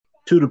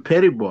to the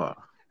Petty Bar,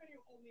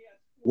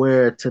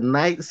 where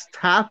tonight's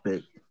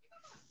topic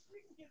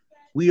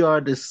we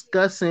are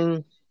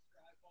discussing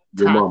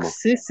Your mama.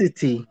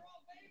 toxicity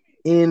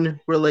in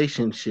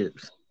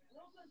relationships.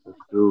 Let's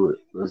do it.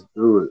 Let's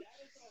do it.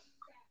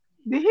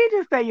 Did he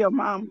just say your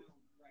mom?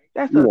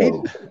 That's a He,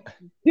 No.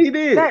 he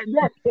did. that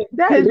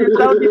is just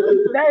so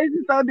that is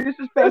just so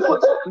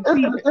disrespectful.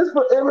 See, It's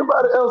for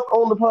everybody else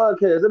on the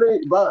podcast. It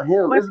ain't about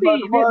him. but It's about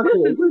see, the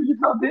podcast. What are you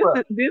talking this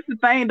about? this the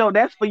thing though.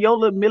 That's for your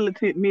little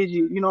militant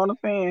midget. You know what I'm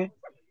saying?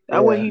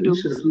 That's what Yeah. he You do.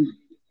 should have seen.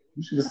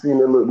 You should have seen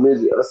that little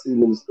midget I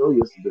seen in the store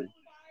yesterday.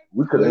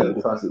 We could have What had a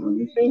you toxic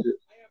think? relationship.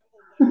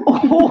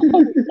 Oh,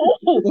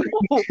 What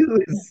you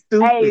doing,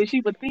 stupid? hey, she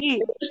was thick.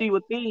 She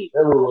was thick.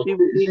 That was She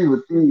was thick. she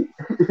was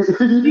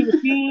She was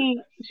thick. thick.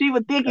 She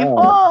was thick and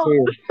Oh,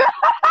 full.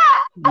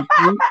 hell.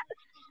 You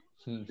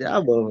see?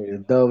 Y'all over here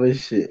dumb as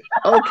shit.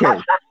 Okay.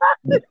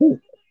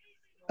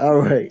 All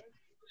right.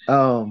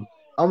 I'm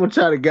gonna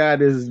try to guide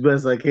this as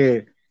best I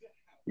can.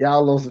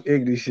 Y'all on some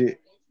ignorant shit.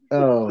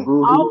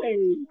 Mhm.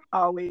 Always,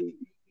 always.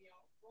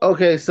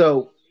 Okay,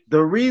 so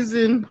the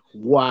reason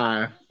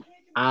why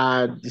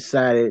I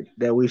decided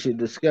that we should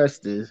discuss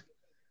this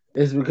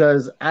is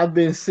because I've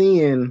been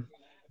seeing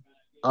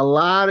a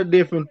lot of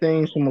different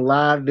things from a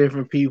lot of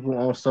different people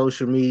on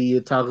social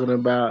media talking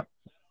about,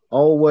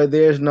 oh, well,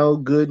 there's no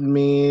good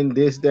men,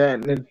 this, that,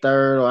 and the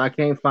third, or I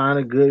can't find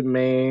a good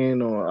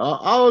man, or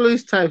all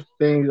these types of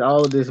things,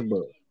 all of this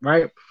above,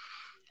 right?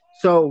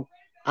 So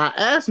I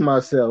asked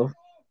myself,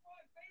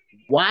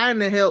 why in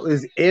the hell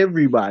is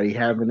everybody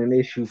having an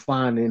issue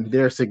finding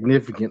their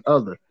significant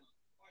other?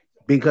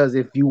 Because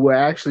if you were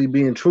actually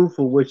being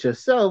truthful with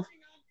yourself,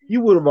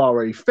 you would have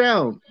already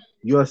found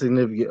your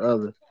significant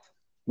other.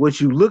 What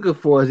you looking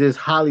for is this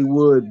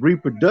Hollywood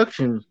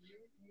reproduction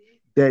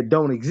that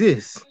don't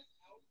exist.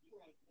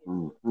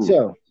 Mhm.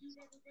 So,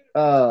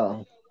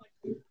 uh,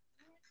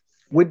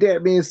 with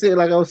that being said,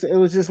 like I was saying, it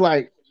was just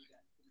like,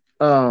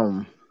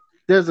 um,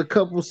 there's a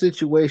couple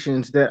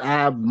situations that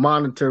I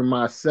monitor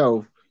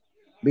myself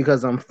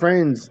because I'm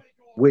friends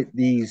with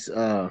these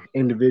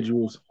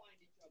individuals.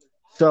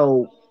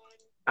 So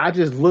I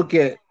just look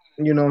at,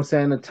 you know what I'm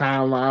saying, the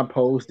timeline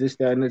post, this,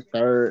 that, and the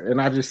third,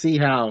 and I just see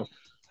how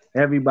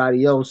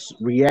everybody else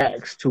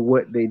reacts to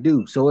what they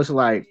do. So it's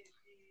like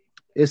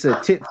it's a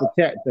tit for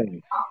tat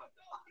thing.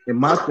 And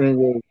my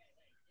thing is,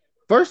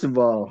 first of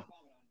all,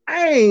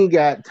 I ain't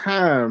got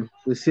time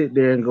to sit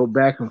there and go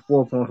back and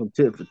forth on some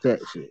tit for tat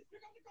shit.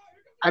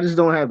 I just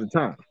don't have the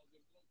time.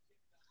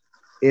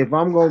 If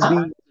I'm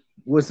gonna be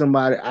with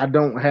somebody, I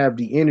don't have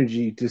the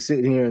energy to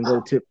sit here and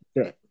go tit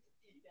for tat.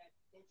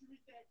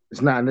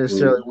 It's not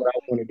necessarily Mhm. what I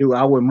want to do.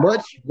 I would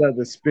much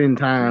rather spend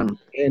time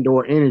and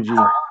or energy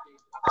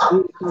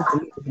doing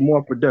something that's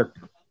more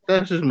productive.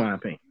 That's just my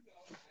opinion.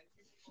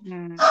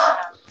 Mm.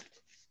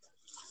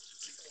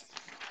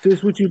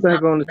 Sis, what you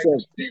think on the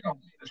subject?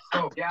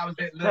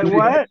 Say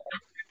what?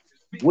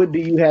 What do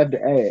you have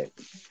to add?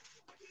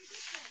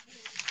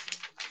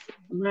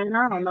 Man,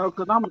 I don't know,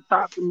 cause I'm a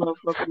toxic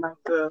motherfucker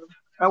myself.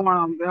 That's why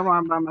I'm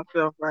by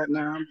myself right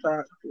now. I'm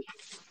toxic.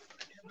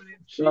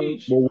 So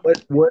Well,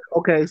 what?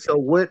 Okay, so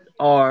what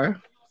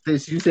are,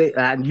 since you say,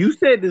 and you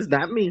said this,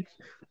 not me.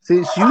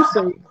 Since you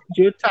say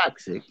you're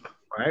toxic,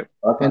 right?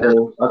 I And that's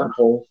confirm. I fine.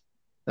 confirm.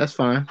 That's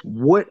fine.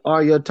 What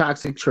are your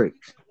toxic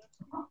traits?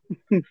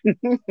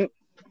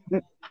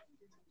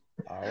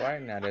 All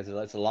right, now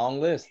that's a long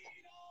list.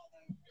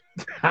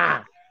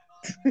 Ha!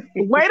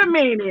 wait a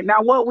minute.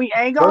 Now what we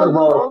ain't First gonna of do?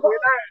 all,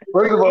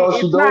 first of all,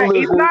 she don't It's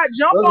listen. not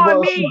jump First of on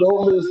all, she me.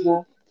 don't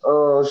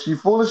listen. She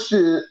full of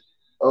shit.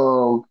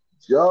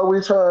 She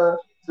always trying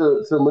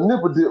to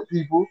manipulate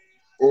people.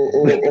 And,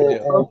 and, and,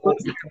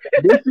 Manipulative.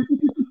 and, and This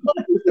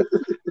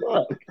is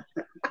fuck.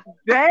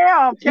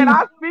 Damn, can she,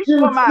 I speak she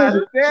for was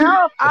listen.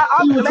 myself? She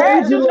I'm was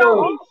glad taking too you know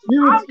long. me. I'm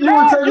You were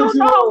glad taking you too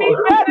know me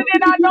long. better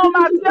than I know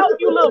myself,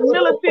 you little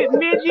militant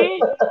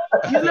midget.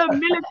 You little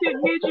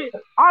militant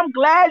midget. I'm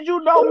glad you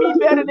know me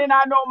better than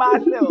I know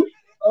myself.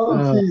 Oh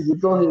Uh, Jesus!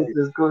 Go ahead,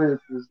 sis. Go ahead,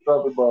 sis.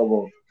 Stop the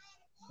ball.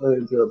 Go ahead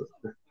and tell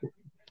us.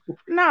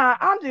 Nah,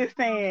 I'm just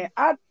saying,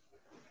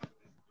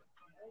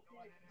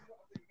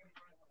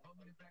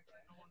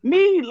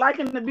 me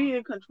liking to be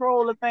in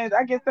control of things,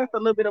 I guess that's a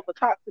little bit of a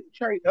toxic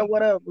trait or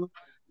whatever.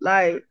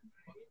 Like,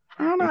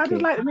 I don't know, I just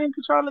okay. like to be in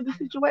control of the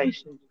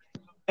situation.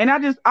 And I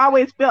just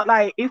always felt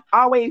like it's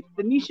always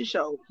the Nisha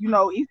show. You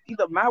know, it's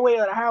either my way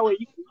or the highway.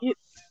 You can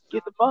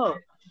get the bug.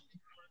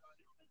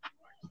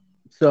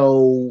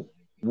 So,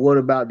 what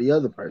about the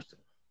other person?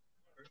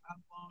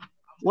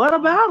 What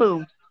about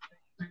him?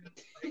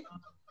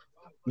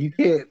 You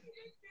can't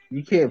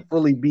you can't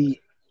fully be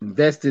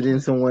invested in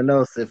someone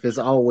else if it's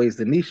always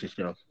the Nisha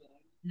show.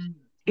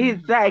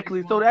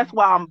 Exactly. So that's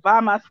why I'm by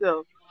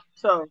myself.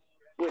 So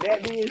with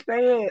that being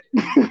said,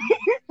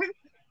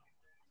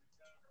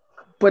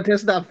 But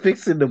that's not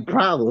fixing the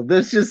problem.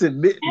 That's just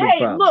admitting the hey,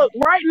 problem. look,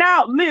 right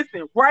now,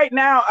 listen, right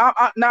now,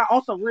 I'm not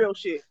on some real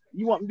shit.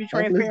 You want me to be I'm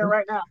transparent listening.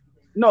 right now?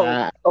 No,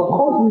 I Of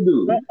course we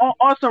do.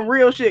 on some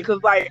real shit, cause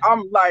like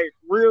I'm like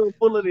real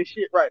full of this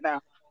shit right now.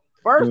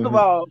 First of mhm.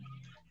 all,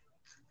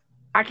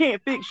 I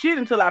can't fix shit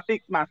until I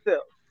fix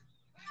myself.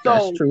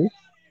 That's So true.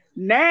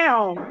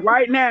 now,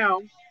 right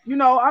now,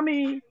 I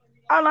mean,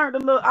 I learned a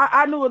little.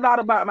 I knew a lot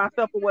about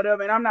myself or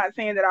whatever, and I'm not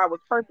saying that I was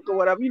perfect or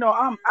whatever.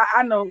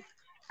 I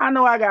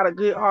know, I got a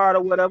good heart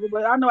or whatever,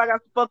 but I know I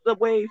got some fucked up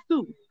ways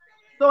too.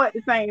 So at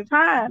the same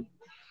time,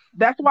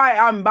 that's why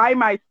I'm by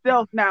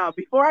myself now.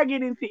 Before I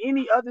get into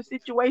any other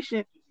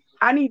situation,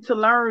 I need to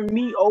learn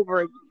me over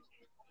again.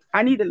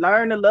 I need to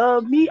learn to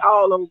love me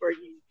all over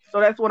again. So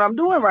that's what I'm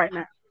doing right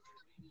now.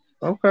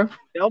 Okay.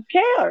 Self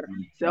care,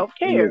 self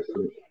That care. makes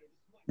sense.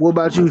 What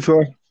about you,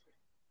 Troy?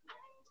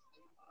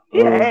 He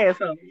an Uh,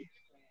 asshole.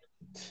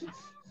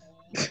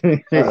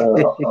 I'm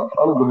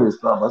gonna go ahead and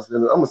stop by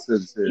saying I'm a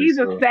Sagittarius, He's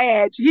a so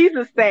sag. He's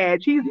a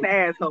sag. He's an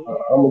asshole.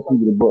 I'm gonna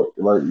keep it a buck.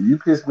 Like you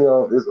piss me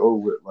off, it's over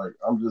with. Like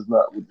I'm just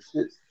not with the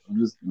shits. I'm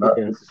just not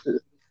Yeah. with the shits.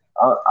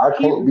 I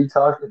He's can't be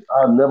toxic.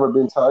 I've never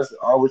been toxic.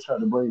 I always try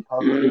to bring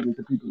positivity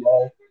into people's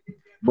lives,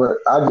 but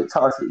I get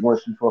toxic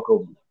once you fuck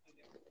over me.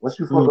 Once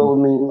you fuck Mm,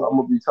 over me, I'm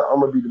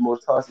gonna be the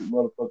most toxic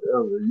motherfucker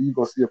ever. You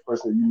gonna see a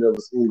person you never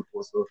seen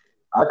before. So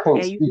I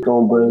can't and you speak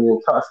on bringing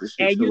toxic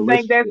shit and to a you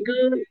think that's relationship.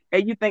 good,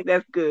 and you think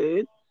that's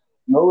good.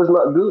 No, it's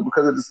not good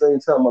because at the same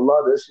time, a lot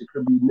of that shit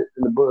could be nipped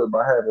in the bud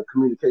by having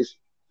communication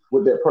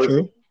with that person.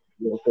 true.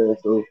 You know what I'm saying?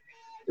 So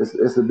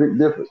it's a big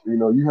difference. You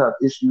know, you have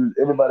issues.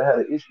 Everybody had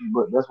an issue,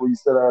 but that's where you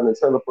sit down and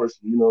tell a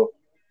person,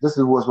 this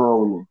is what's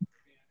wrong with me.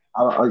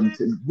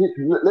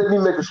 Let me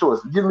make a choice.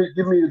 Give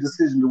me a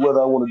decision to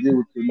whether I want to deal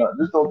with you or not.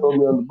 Just don't throw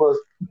me on the bus,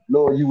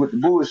 knowing you with the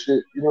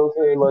bullshit. You know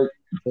what I'm saying? Like,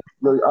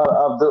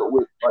 I've dealt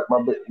with like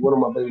one of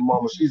my baby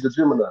mamas. She's a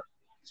Gemini.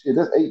 Shit,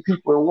 that's 8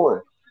 people in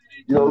one.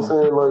 You know what I'm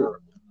Mm, saying? Like,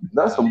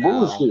 that's Now, some now,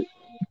 bullshit.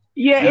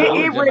 Yeah, You now it, I'm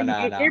a it know, really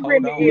Gemini. it, Now it hold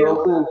really on you know is.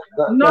 what now. I'm saying?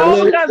 That No, shit,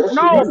 Well, because that shit.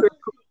 no, listen,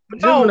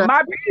 no, Gemini.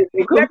 my It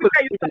let could me put.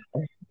 tell you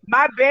something.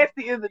 My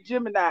bestie is a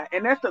Gemini,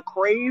 and that's a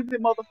crazy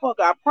motherfucker.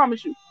 I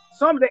promise you.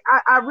 Someday,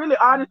 I really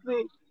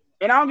honestly,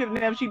 and I don't give a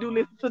damn if she do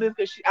listen to this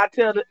because I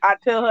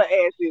tell her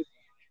ass this.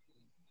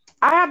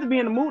 I have to be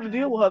in the mood to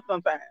deal with her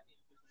sometimes.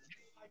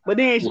 But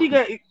then she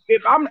got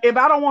if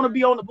I don't want to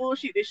be on the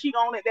bullshit that she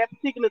on at that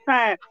particular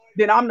time,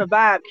 then I'm the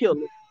vibe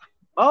killer.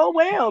 Oh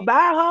well,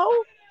 bye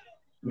hoe.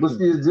 But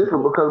see, it's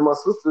different because my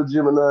sister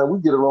Gemini, we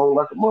get along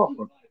like a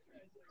motherfucker.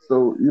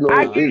 So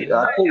I get it.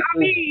 I can't I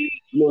say,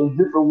 mean,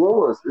 different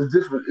ones. It's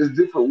different. It's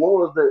different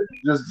ones that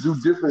just do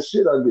different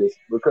shit, I guess,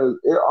 because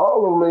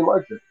all of them ain't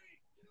like that.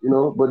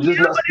 But just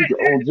yeah, not speaking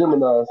on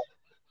Gemini's.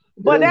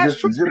 It but ain't that's just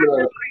true. the That's Gemini.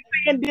 just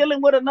like saying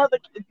dealing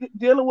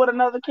with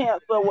another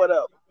cancer or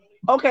whatever.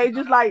 Okay,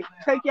 just like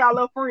take y'all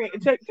little friend,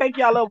 take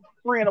y'all little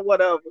friend or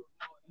whatever.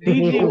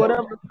 DG,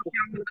 whatever the fuck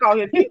y'all want to call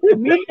him.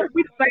 Me and him,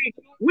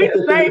 we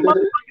the same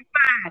motherfucking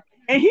sign,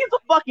 and he's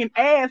a fucking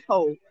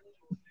asshole.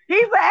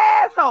 He's an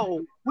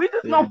asshole. We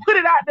just Yeah. gonna put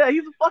it out there.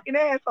 He's a fucking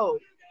asshole.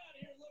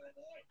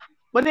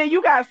 But then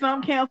you got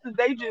some cancers.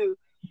 They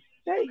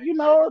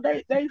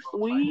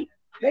sweet.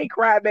 They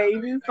cry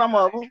babies. Some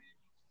of them.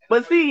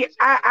 But see,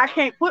 I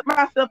can't put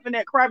myself in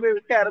that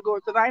crybaby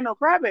category because I ain't no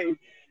crybaby.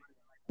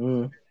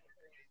 Mm.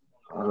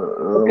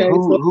 Okay,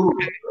 Who so who?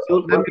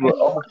 so First of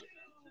all,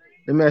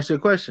 let me ask you a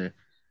question.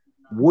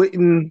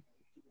 Wouldn't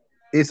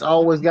it's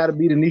always got to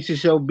be the Nisha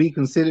show be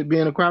considered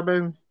being a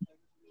crybaby?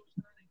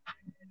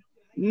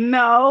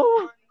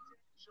 No,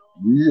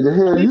 the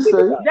hell you say?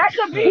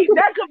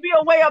 that could be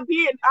a way of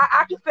being.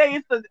 I could say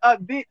it's a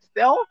bit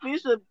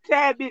selfish, a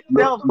tad bit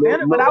No, no,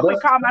 self-centered, but I no.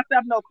 wouldn't call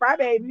myself no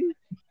crybaby.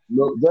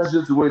 No, that's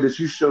just the way that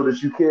you show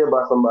that you care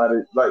about somebody.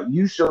 Like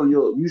you show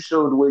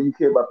the way you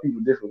care about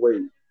people different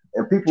ways,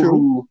 and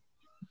True.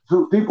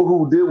 people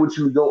who deal with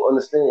you don't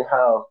understand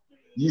how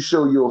you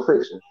show your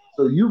affection.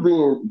 So you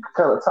being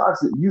kind of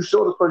toxic, you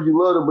show the person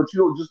you love them, but you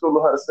don't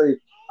know how to say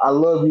I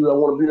love you. I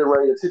want to be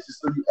around your attention.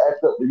 So you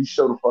act up and you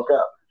show the fuck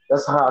out.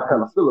 That's how I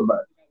kind of feel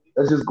about it.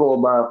 That's just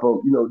going by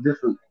from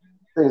different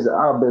things that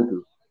I've been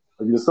through.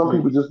 Some Mm.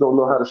 people just don't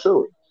know how to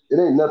show it. It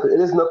ain't nothing. It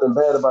is nothing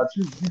bad about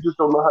you. You just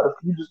don't know how to.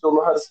 You just don't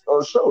know how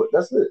to show it.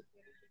 That's it.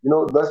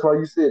 That's why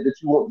you said that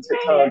you want to take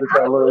Man, time to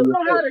try to learn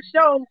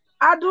yourself.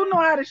 I do know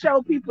how to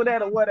show people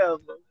that or whatever.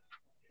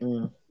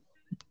 Mm.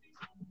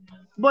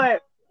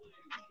 But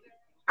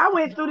I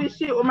went through this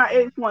shit with my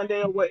ex one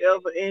day or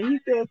whatever, and he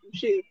said some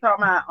shit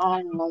talking about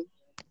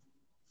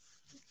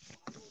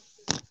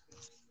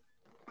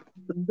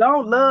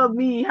don't love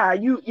me how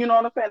you know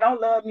what I'm saying.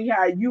 Don't love me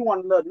how you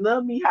want to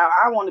love me how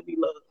I want to be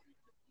loved.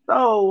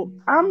 So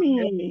I Yeah,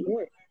 mean,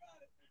 yeah.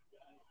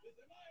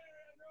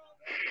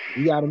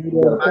 You got to meet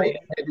He got a everybody point.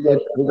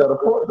 He got a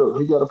point though.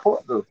 He got a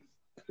point though.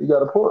 He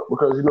got a point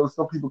because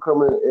some people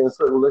come in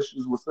certain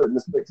relationships with certain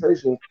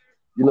expectations,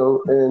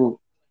 and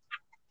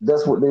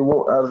that's what they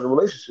want out of the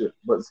relationship.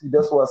 But see,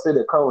 that's why I say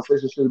that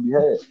conversation should be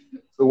had.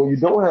 So when you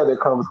don't have that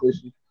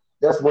conversation,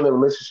 that's when the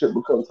relationship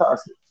becomes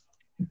toxic.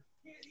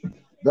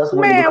 That's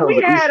when it man, becomes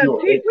an issue.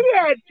 we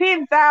had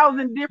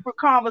 10,000 different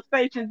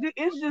conversations.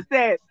 It's just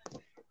that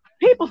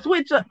people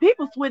switch up.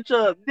 People switch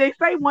up. They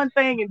say one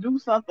thing and do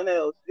something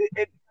else.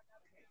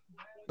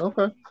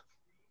 Okay.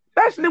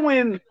 Especially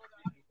when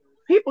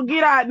people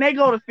get out and they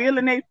go to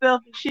feeling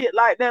themselves and shit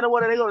like that or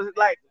whatever. They go to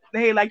like.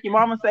 Hey, like your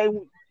mama say,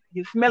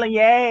 you're smelling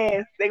your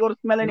ass. They go to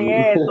smelling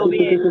their ass. So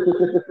then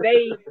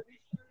they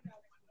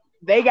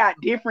they got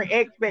different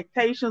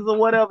expectations or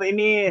whatever, and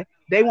then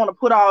they want to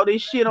put all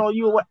this shit on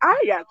you. What I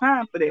ain't got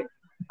time for that.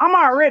 I'm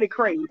already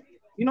crazy.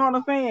 You know what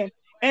I'm saying?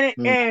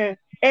 Mm. And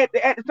at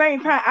the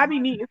same time, I be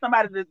needing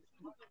somebody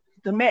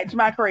to match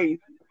my crazy.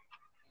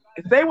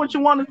 Say what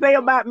you want to say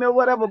about me or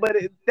whatever, but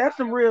that's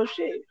some real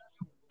shit.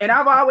 And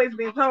I've always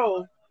been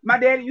told. My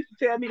daddy used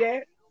to tell me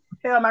that.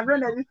 Hell, my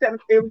granddad used to tell me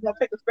it was gonna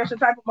take a special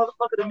type of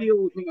motherfucker to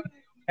deal with me.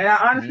 And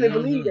I honestly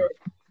believe Mm-hmm. that.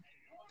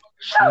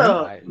 Shut Yeah,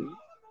 up. Right.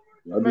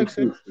 I do makes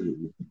sense.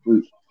 too.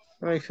 Preach.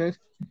 Makes sense.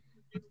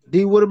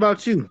 D, what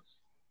about you?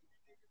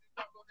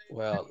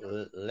 Well,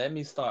 let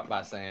me start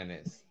by saying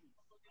this.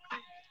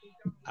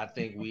 I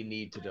think we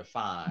need to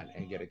define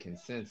and get a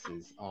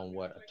consensus on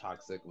what a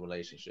toxic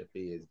relationship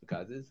is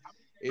because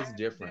it's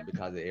different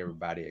because of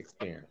everybody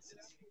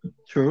experiences.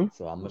 True.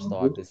 So I'm gonna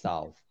start this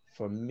off.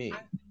 For me,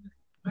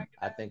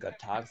 I think a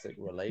toxic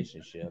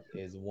relationship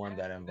is one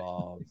that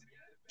involves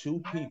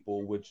two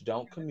people which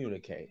don't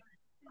communicate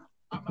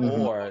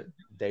Hmm. or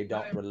they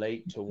don't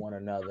relate to one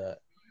another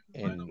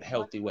in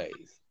healthy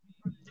ways.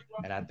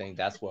 And I think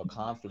that's where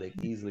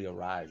conflict easily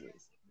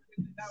arises.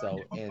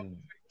 So in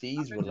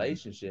these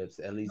relationships,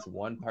 at least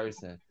one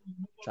person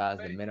tries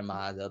to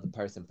minimize the other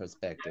person's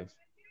perspective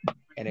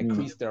and Mm.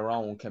 increase their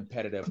own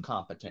competitive,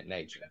 competent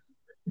nature.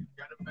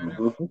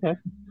 Mhm. Okay,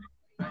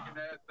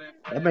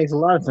 that makes a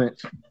lot of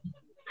sense.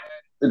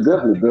 It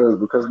definitely does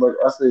because, like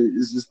I say,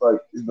 it's just like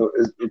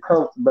it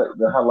comes back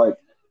to how like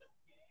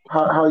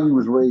how you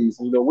was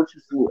raised. You know what you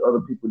seen other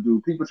people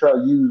do. People try to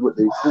use what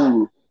they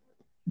seen,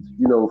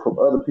 from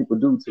other people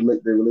do to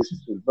make their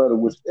relationships better.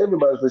 Which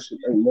everybody's relationship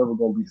ain't never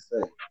gonna be the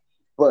same.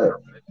 But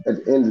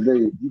at the end of the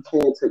day, you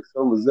can take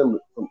some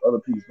resemblance from other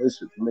people's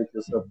relationship to make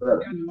yourself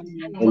better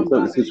in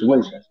certain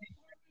situations.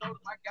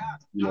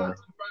 You know,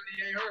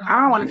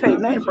 I don't want to take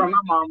nothing from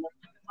my mama.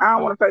 I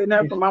don't want to take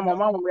nothing from my mama.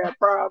 Mama got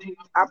problems.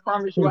 I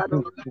promise you, I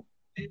don't.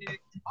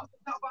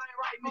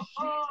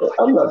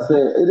 I'm not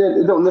saying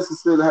it don't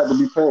necessarily have to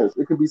be parents.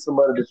 It could be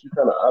somebody that you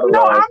kind of No,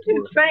 idolize I'm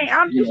just for, saying.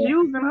 I'm you just know.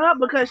 using her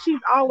because she's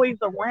always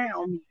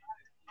around me.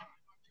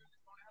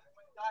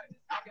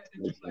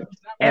 Makes sense.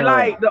 And Uh,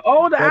 like the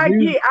older have I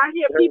you? get, I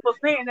hear people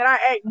saying that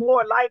I act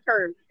more like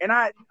her, and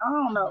I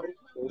don't know.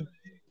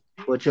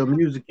 But your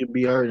music can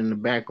be heard in the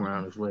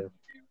background as well.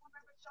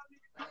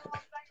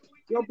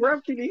 Your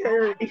breath can be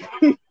heard.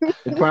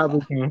 It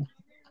probably can.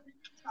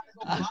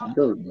 There she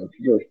goes. There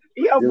she goes.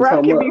 Your You know what breath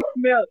I'm talking can about? be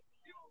smelled.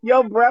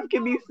 Your breath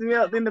can be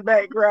smelled in the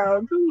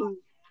background too.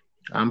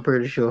 I'm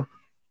pretty sure.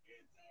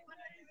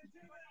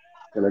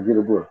 Can I get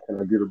a bro? Can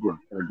I get a bro?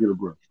 Can I get a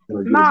bro? Can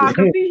I get a Nah,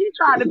 bro? cause see, he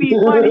tried to be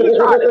funny. He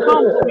tried to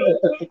come for me.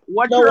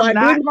 What No, you're I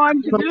not didn't.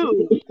 going to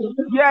do.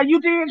 Yeah,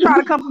 you did try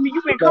to come for me.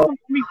 You've been No, coming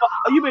for me.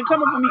 You've been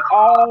coming for me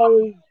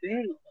all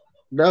day.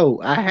 no,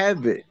 I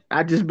haven't.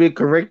 I just been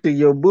correcting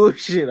your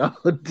bullshit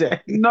all day.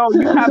 No,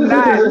 you have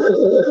not.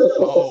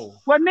 Oh,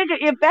 Well, nigga,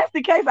 if that's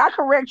the case, I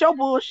correct your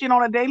bullshit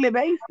on a daily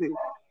basis.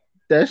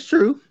 That's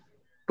true.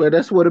 But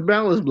that's where the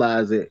balance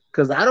lies at.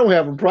 Because I don't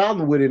have a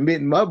problem with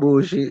admitting my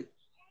bullshit.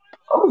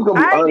 I'm just gonna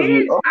be honest with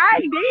you. I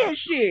ain't did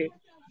shit.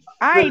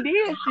 I ain't Listen,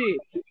 did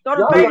shit. So the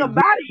y'all thing got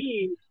about it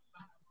is,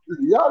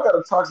 y'all got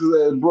a toxic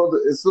ass brother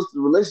and sister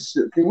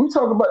relationship. Can we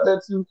talk about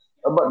that too?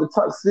 About the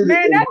toxicity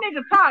man, and that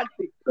nigga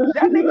toxic.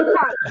 That nigga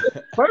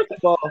toxic. First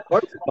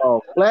of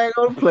all, flag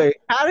on the play.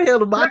 How the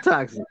hell am I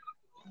toxic?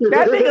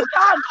 That nigga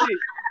toxic.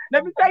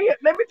 Let me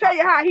tell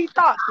you how he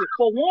toxic.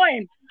 For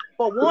one,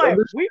 we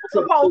were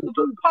supposed to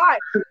do pot.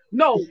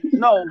 No,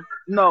 no,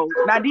 no.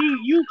 Now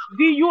you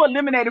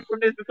eliminated from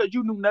this because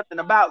you knew nothing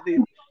about this.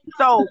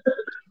 So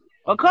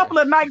a okay. couple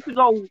of nights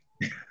ago,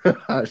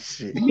 Oh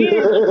shit. me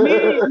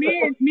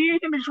and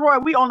him and Troy,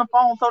 we on the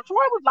phone. So Troy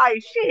was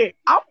like, "Shit,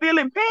 I'm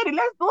feeling petty.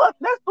 Let's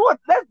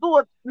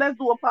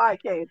do a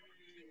podcast."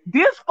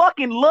 This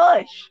fucking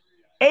lush,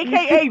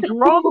 aka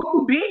drunk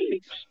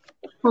bitch.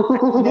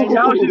 Man,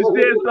 y'all should have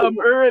said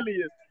something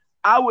earlier.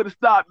 I would have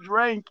stopped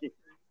drinking.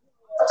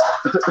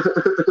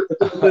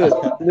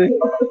 Look, look.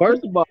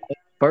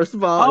 First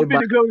of all, I'm if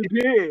I finna go to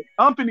bed.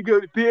 I'm finna go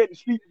to bed and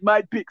sleep in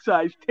my big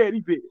size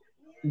teddy bear.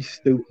 you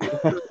stupid.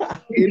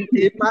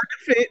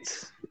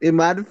 In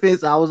my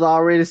defense, I was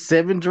already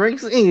 7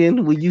 drinks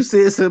in when you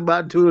said something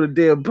about doing a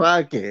damn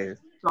podcast.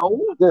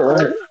 So,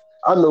 yeah,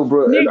 I know,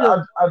 bro. And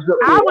nigga, I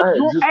jumped I in. was I had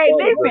drunk. just Hey,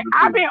 started listen, drinking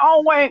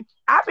too.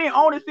 I've been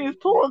on it since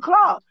 2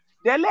 o'clock.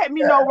 That let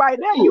me know right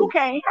there you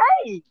Damn. can't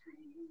hang.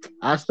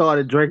 I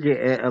started drinking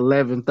at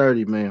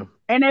 11:30, man.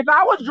 And if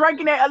I was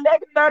drinking at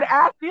 11:30,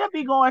 I'd still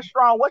be going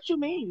strong. What you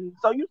mean?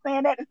 So you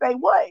saying that to say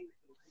what?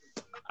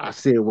 I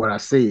said what I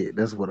said.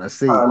 That's what I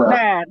said. Time out.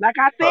 Nah, like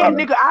I said, Time out.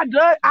 nigga,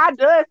 I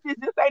does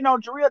this ain't no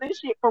drill. This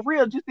shit for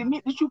real. Just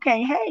admit that you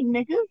can't hang,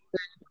 nigga.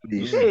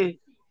 This. Mm. Shit.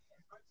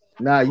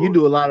 Nah, you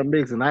do a lot of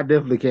mixing. I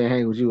definitely can't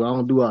hang with you. I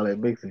don't do all that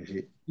mixing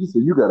shit. You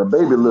said you got a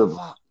baby liver.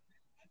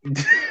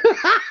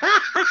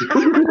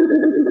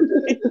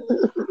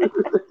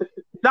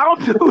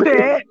 Don't do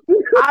that.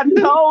 I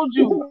told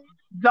you,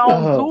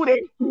 don't Oh, do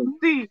that.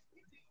 See,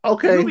 You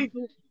Okay, be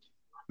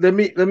let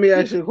me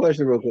ask you a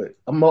question real quick.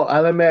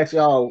 Let me ask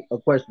y'all a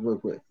question real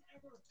quick.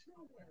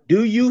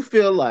 Do you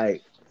feel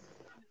like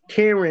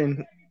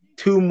caring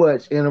too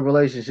much in a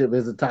relationship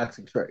is a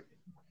toxic trait?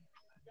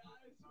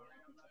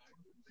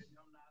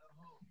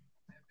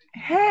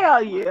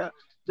 hell yeah.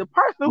 The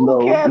person who No,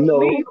 cares the no,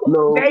 least,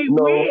 no, they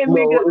no, win,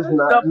 nigga. no. It's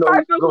not. The No,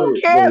 person go who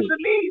ahead. Go cares ahead. the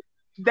least,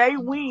 they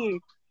win.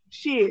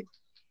 Shit.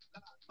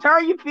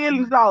 Turn your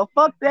feelings off.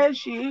 Fuck that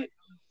shit.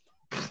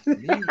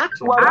 Me to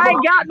Why the I ain't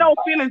fuck me. got no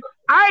feelings.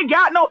 I ain't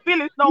got no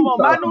feelings no you more.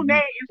 My new talking?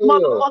 name is Yeah.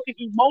 motherfucking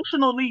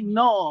emotionally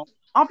numb.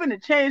 I'm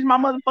finna change my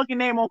motherfucking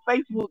name on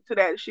Facebook to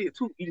that shit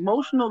too.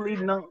 Emotionally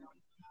numb.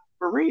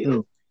 For Mm,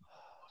 real.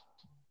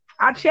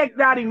 I checked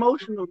out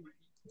emotionally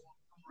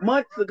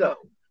months ago.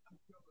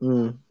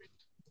 mm.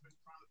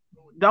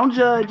 Don't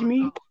judge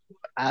me.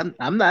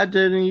 I'm not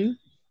judging you.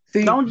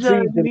 Don't See,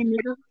 judge me,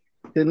 nigga.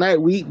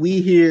 tonight we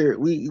here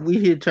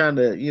trying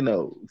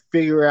to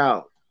figure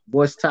out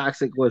what's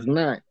toxic, what's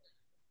not.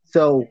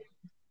 So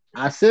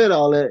I said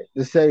all that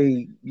to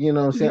say, what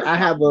I'm saying, You're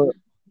toxic.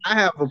 I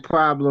have a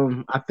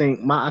problem. I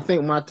think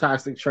my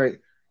toxic trait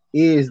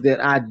is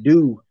that I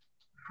do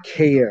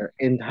care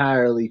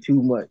entirely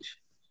too much,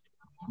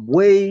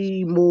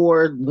 way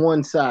more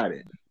one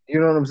sided. You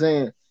know what I'm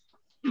saying?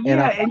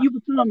 And I Yeah, and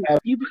have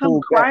to you become pull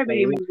a back a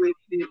crybaby lot. with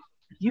it.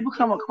 You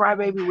become a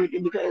crybaby with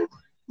it because,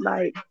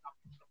 like,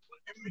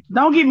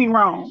 don't get me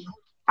wrong.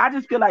 I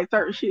just feel like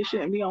certain shit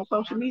shouldn't be on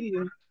social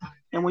media.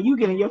 And when you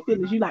get in your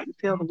feelings, you like to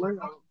tell the world,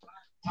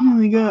 "Oh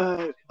my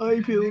god,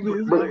 I feel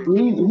this But way."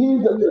 he's.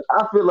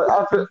 I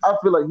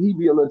feel like he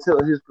be able to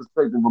tell his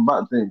perspective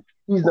about things.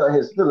 He's not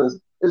his feelings.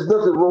 There's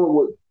nothing wrong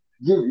with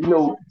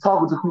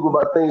talking to people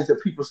about things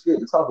that people scared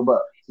to talk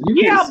about. So you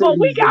can't Yeah, say but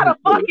we he's in got his a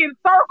feelings. fucking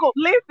circle.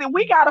 Listen,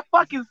 we got a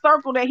fucking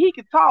circle that he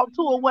can talk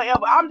to or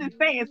whatever. I'm just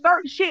saying,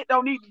 certain shit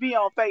don't need to be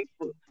on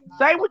Facebook.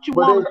 Say what you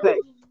But want they, to say.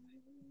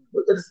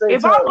 but at the same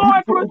If I'm time, you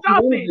going through putting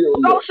something, community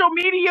on there. social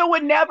media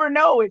would never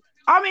know it.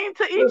 I mean,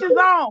 to each his Listen,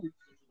 own.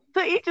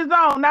 To each his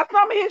own. Now,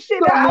 some of his it shit,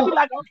 don't I'd mean be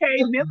like, okay,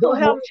 it mental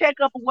don't. health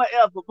checkup or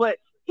whatever. But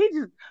he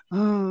just,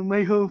 oh,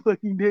 my whole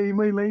fucking day,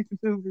 my life is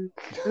over.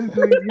 I'm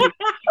going to.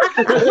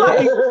 Like,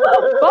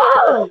 the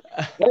fuck?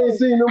 I ain't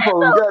seen them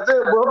posts.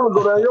 Goddamn, bro, I'm gonna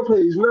go down your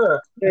page now.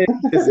 Man,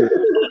 listen,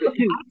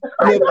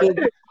 like, look, what?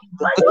 look,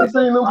 Like, I what ain't the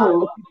seen them fuck?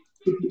 posts.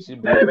 She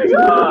Let me blew she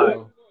go.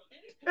 blew.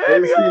 I Let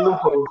ain't me seen them go.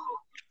 posts.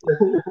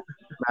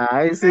 nah,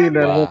 I ain't Let seen me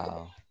none of them. go.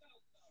 Wow.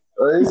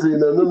 I ain't seen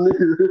none of them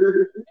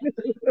niggas.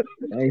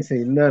 I ain't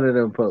seen none of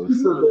them You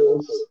posts. so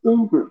damn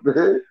stupid,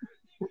 man.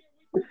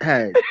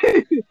 Hey,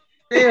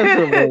 damn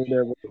sure ain't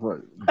that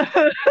motherfucker.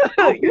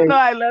 You know, Okay,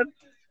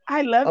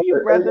 I love okay, you,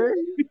 brother.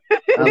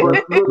 I love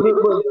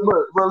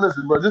But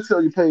listen, bro, just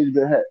tell your page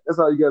been hacked. That's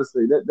all you gotta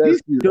say. That you.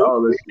 excuses Too.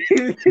 all that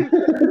shit.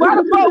 Why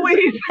the fuck would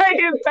he say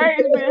his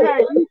page been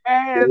hacked? You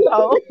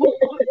asshole.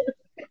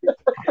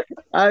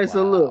 All right,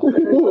 so look,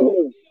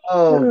 Wow.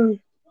 um,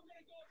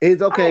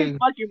 it's I ain't okay.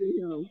 fucking with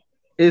him.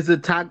 Is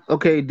a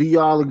okay? Do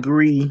y'all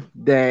agree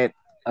that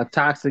a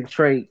toxic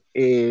trait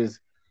is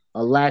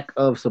a lack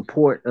of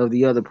support of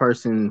the other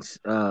person's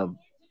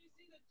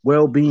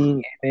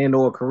well-being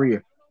and/or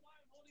career?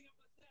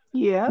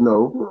 Yeah,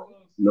 No,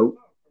 nope.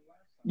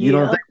 You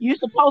don't yeah. You're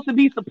supposed to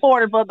be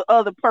supportive of the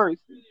other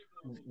person.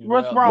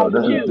 What's Well, No, wrong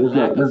with that's not. you? That's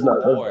not. lack of That's not.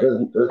 support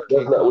That's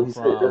can not what come he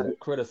said. from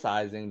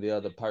criticizing the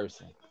other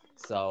person.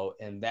 So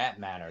in that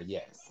manner,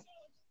 yes.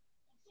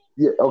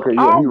 Yeah. Okay.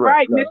 Yeah. All He right.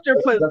 right, No, Mr.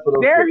 that's what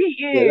I'm There saying.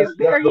 he Yeah. is. That's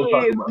There he what I'm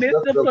talking is. about. That's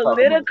Mr. what I'm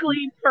talking about.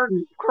 Politically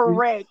See,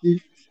 correct. see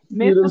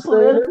what I'm Mr. saying?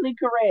 Politically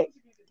correct.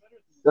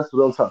 That's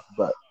what I'm talking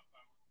about.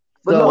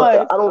 But no, so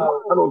What? I don't.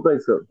 I don't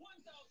think so.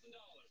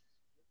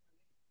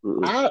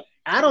 Mm-mm.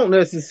 I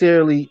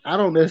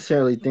don't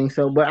necessarily think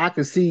so, but I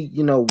can see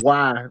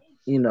why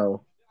you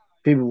know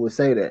people would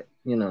say that.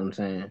 You know what I'm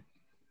saying?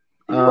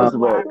 Tell Uh, me First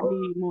of why all, I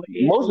need more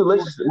most extra water.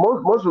 relationships,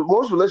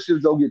 most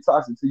relationships don't get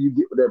toxic till you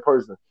get with that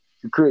person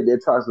to create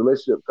that toxic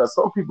relationship. Because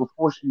some people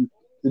force you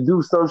to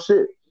do some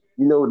shit.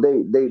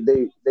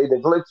 They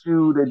neglect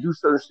you. They do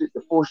certain shit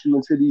to force you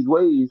into these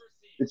ways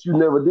that you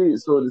never did.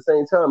 So at the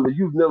same time, if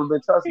you've never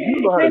been toxic, you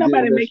don't know how to Can't deal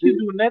nobody with that make you shit.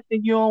 do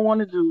nothing you don't want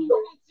to do.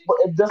 But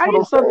that's I what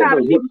I'm get so saying tired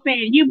of though. people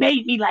saying, "You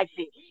made me like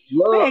this."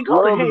 Man,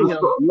 go to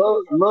hell.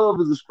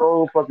 Love is a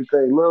strong fucking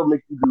thing. Love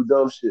make you do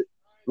dumb shit.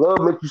 Love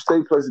make you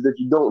stay places that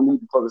you don't need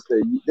to fucking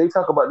stay. They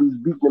talk about these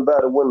beaten and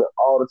battered women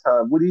all the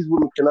time. Well, these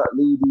women cannot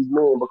leave these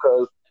men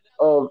because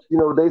of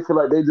they feel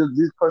like they just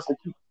this person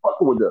keep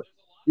fucking with them.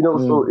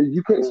 So mm,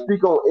 you can't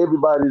speak on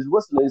everybody's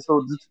listening.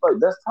 So it's like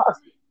that's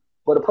toxic.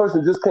 But a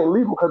person just can't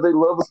leave them because they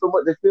love them so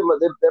much. They feel like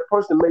that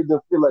person made them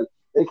feel like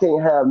they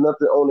can't have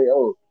nothing on their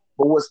own.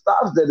 But what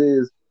stops that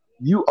is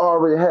you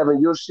already having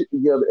your shit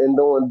together and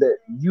knowing that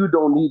you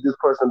don't need this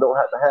person, don't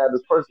have to have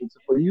this person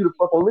for you to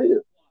fucking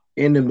live.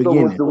 in the So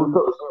beginning,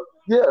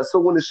 so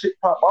when the shit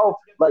pop off,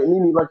 like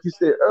Nene, like you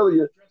said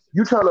earlier,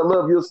 you trying to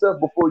love yourself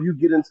before you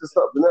get into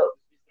something else.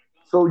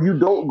 So you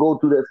don't go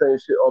through that same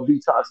shit or be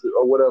toxic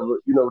or whatever,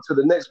 to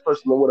the next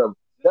person or whatever.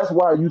 That's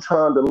why you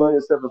trying to learn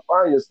yourself and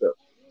find yourself.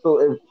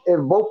 So if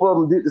both of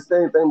them did the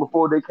same thing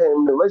before they came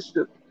in a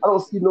relationship, I don't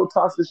see no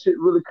toxic shit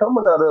really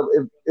coming out of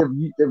if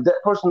that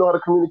person know how to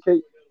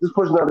communicate, this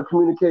person know how to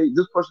communicate,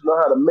 this person know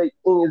how to make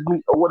ends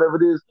meet or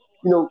whatever it is,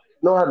 know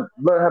how to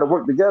learn how to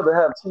work together,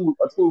 have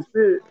a team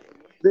spirit,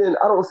 then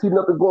I don't see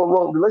nothing going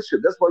wrong with the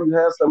relationship. That's why you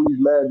have some of these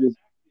marriages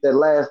that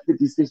last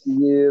 50, 60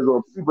 years,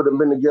 or people that have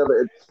been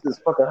together since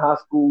fucking high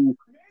school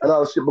and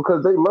all that shit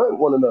because they learned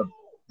one another.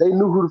 They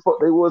knew who the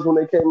fuck they was when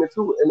they came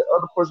into it, and the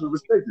other person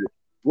respected it.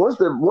 Once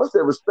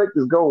that respect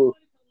is gone,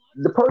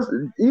 the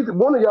person either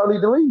one of y'all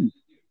need to leave.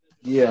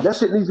 Yeah. That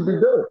shit needs to be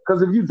done.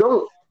 Because if you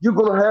don't, you're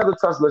gonna have the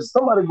toxic relationship.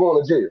 Somebody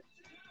going to jail.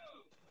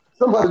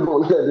 Somebody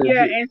going to goddamn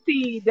Yeah, jail. and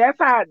see, that's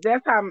how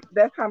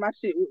my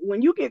shit.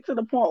 When you get to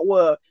the point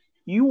where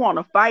you want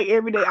to fight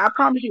every day, I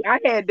promise you, I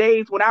had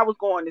days when I was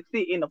going to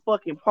sit in the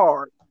fucking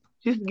park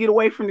just to get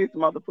away from this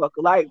motherfucker,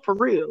 like for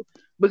real,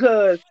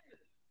 because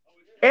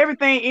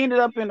everything ended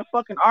up in a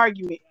fucking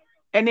argument.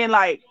 And then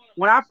like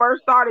when I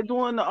first started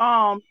doing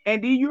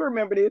and do you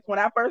remember this? When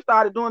I first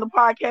started doing the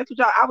podcast with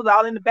y'all, I was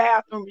all in the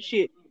bathroom and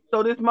shit.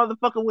 So this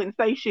motherfucker wouldn't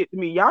say shit to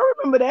me. Y'all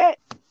remember that?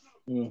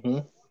 Hmm.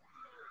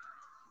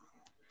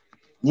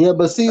 Yeah,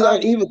 but see, Uh,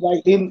 like even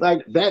like in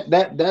like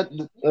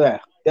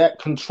that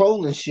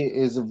controlling shit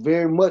is a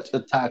very much a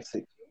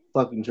toxic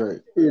fucking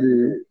trait. It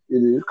is,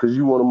 because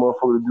you want a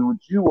motherfucker to do what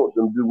you want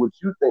them to do, what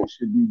you think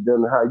should be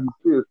done, how you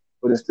feel.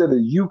 But instead of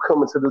you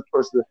coming to this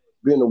person,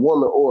 being a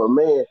woman or a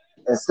man,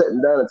 and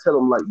sitting down and tell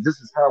them like, this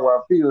is how I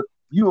feel,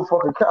 you a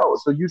fucking coward.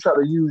 So you try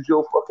to use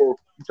you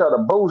try to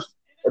boast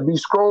and be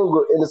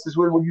stronger in a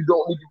situation when you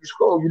don't need to be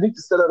strong. You need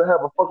to sit down and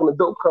have a fucking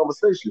adult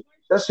conversation.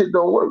 That shit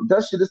don't work.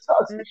 That shit is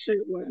toxic. that shit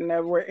would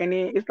never work. And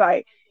then it's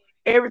like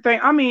everything.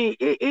 I mean,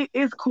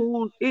 it's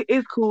cool.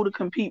 It's cool to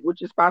compete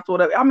with your spots or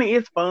whatever. I mean,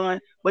 it's fun.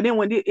 But then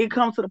when it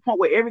comes to the point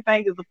where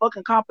everything is a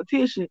fucking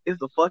competition,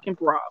 it's a fucking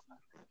problem.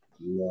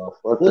 No,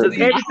 fuck Well, that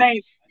Because see,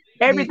 shit.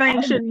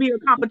 everything shouldn't be a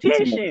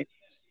competition.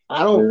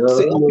 I don't Yeah,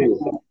 see. Okay,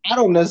 so I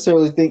don't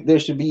necessarily think there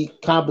should be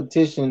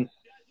competition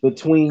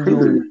between you and your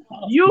period.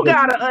 spouse You because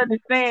gotta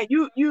understand.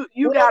 You no,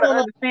 no, gotta no, no.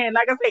 understand.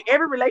 Like I say,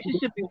 every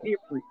relationship is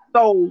different.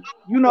 So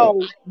Yeah.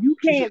 you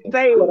can't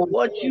say What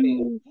I'm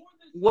saying is,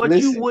 what you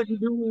listen.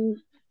 wouldn't do.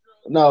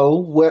 No,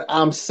 what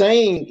I'm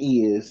saying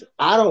is,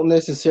 I don't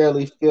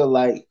necessarily feel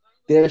like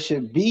there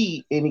should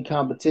be any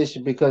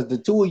competition because the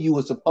two of you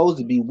are supposed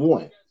to be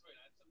one.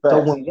 So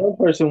Facts. when one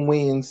person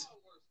wins,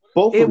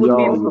 both It of was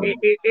y'all it Y'all, win. it,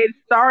 it it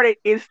started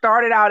it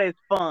started out as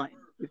fun.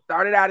 It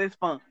started out as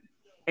fun,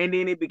 and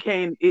then it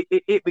became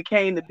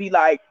to be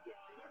like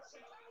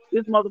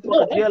this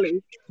motherfucker jealous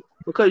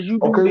because you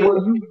do okay, this,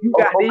 well, you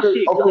got this okay,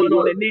 shit okay, going on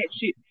well, and that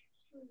shit.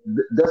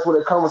 that's where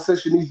that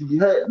conversation needs to be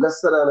had.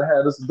 Let's sit down and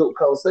have this adult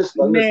conversation.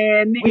 Like, listen,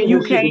 Man, we nigga, in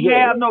this shit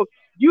together.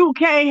 you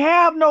can't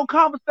have no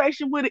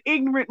conversation with an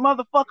ignorant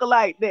motherfucker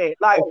like that.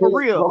 Like for Okay,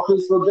 real.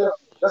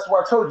 that's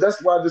why I told you.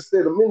 That's why I just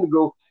said a minute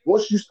ago.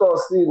 Once you start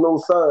seeing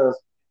those signs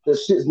that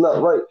shit's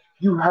not right,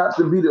 you have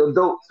to be the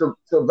adult to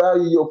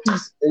value your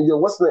peace and your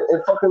what's name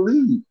and fucking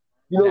leave.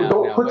 Don't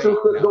Now put your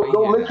wait, now wait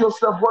don't here make now.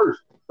 yourself worse.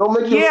 Don't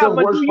make Yeah, yourself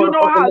but worse do for you the know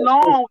fucking how next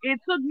person. long it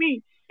took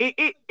me?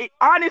 It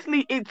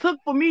honestly it took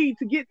for me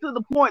to get to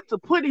the point to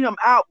put him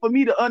out for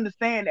me to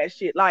understand that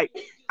shit. Like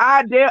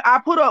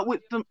I put up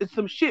with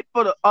some shit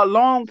for a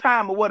long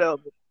time or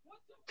whatever.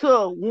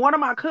 Till one of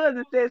my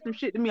cousins said some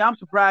shit to me. I'm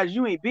surprised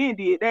you ain't been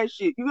did that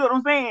shit. You know what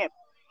I'm saying?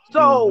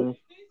 So Hmm.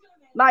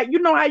 like you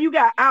know how you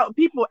got out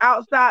people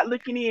outside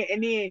looking in,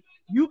 and then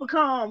you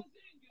become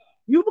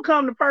you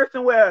become the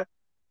person where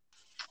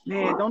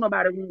man don't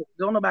nobody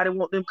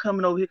want them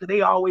coming over here because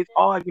they always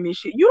arguing and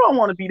shit. You don't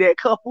want to be that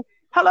couple.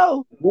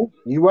 Hello.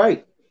 You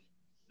right.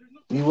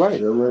 You right.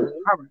 Yeah, man.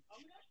 All right.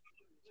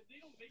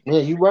 Yeah,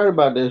 you right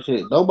about that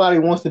shit. Nobody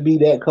wants to be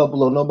that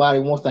couple, or nobody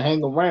wants to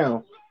hang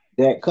around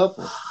that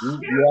couple. Yeah, You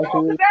no, because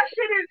absolutely.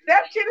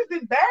 that shit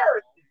is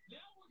embarrassing.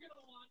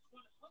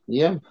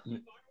 Yeah.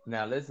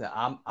 Now listen,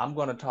 I'm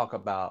going to talk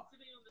about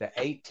the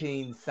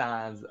 18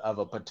 signs of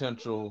a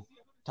potential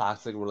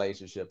toxic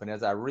relationship. And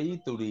as I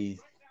read through these,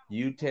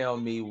 you tell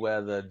me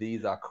whether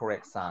these are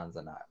correct signs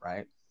or not,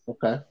 right?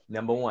 Okay.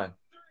 Number 1,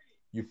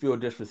 you feel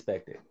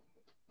disrespected.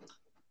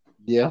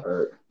 Yeah. All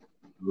right.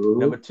 Mm-hmm.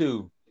 Number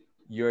 2,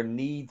 your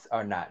needs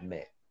are not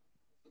met.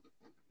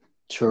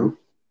 True.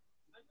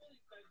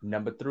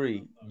 Number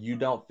 3, you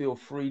don't feel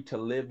free to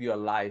live your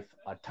life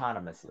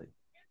autonomously.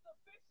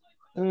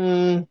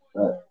 Mm,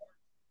 All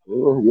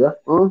right. Yeah.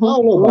 I don't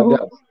know about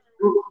that.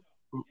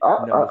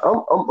 Number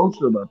I'm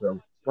sure about that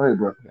one. Go ahead,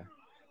 bro. okay.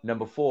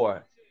 Number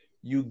 4,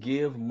 you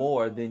give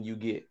more than you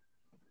get.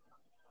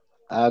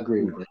 I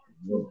agree with Mm, that.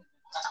 no.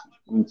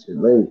 Eat your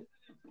lady.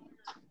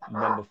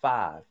 Number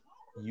 5,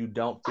 you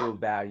don't feel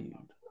valued.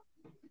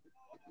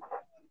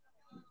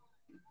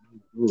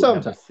 Mm. Number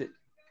Sometimes. 6,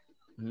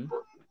 hmm?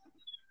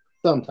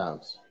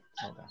 Sometimes.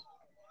 Okay.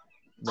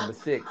 Number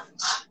 6,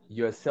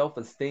 your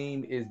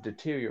self-esteem is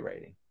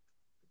deteriorating.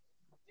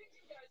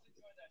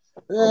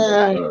 Oh my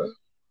I don't God.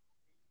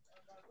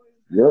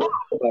 Yep. know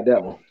about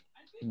that one.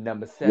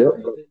 Number Yep.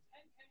 7,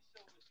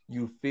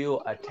 You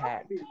feel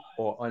attacked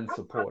or I'm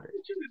unsupported.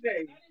 with you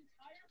today.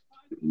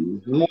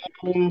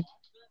 Mm-hmm. Um,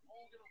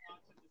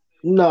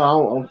 no, I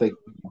don't think.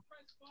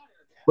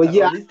 But Or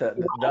yeah, at least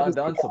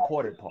the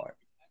unsupported part.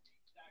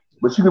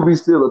 But you can be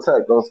still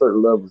attacked on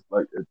certain levels,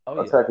 like Oh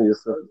yeah. attacking your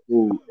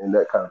self-esteem and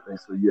that kind of thing.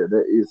 So yeah,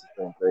 that is the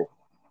same thing.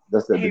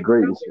 That's that Hey,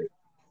 degrading shit.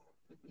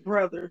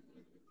 brother,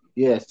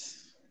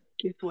 yes.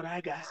 guess what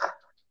I got?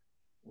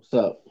 What's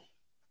up?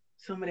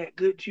 Some of that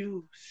good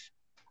juice.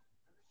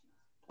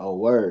 Oh,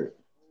 word.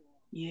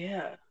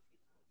 Yeah,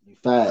 You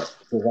fat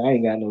because I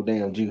ain't got no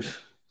damn juice.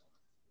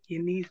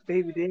 your niece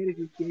baby daddy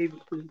just gave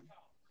it to me.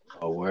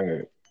 Oh,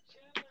 word.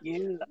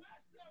 Yeah,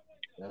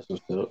 That's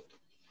what's up.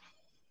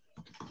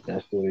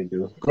 That's what we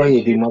do. Go that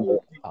ahead, D. shit My bad.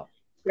 potent. Oh,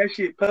 That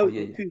shit oh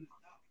yeah, potent yeah. too.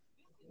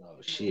 Oh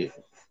shit.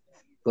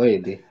 Go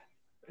ahead, D.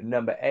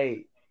 Number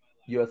 8,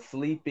 your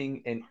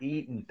sleeping and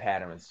eating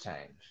patterns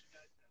change.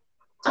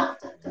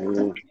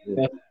 Mm-hmm.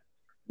 Yeah.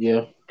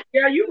 Yeah.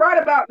 Yeah, you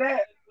right about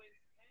that.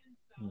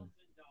 Hmm.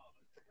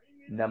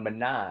 Number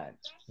 9,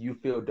 you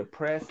feel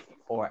depressed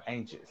or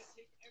anxious.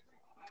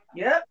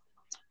 Yep,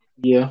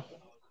 Yeah.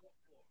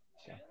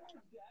 Okay. I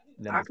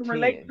Number can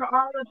relate 10, to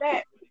all of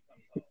that.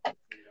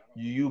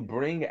 you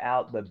bring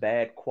out the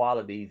bad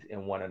qualities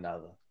in one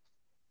another.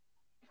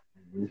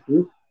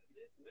 Mm-hmm.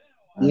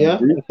 I Yeah.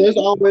 agree.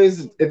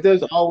 If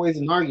there's always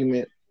an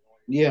argument,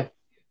 yeah.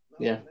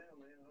 Yeah.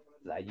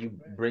 Like you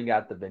bring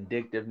out the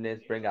vindictiveness,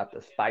 bring out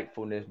the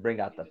spitefulness, bring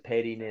out the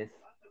pettiness.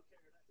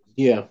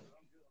 Yeah.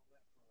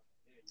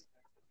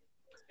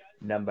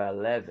 Number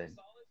 11,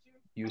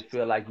 you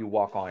feel like you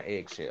walk on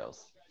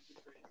eggshells.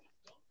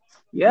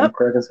 You Yep,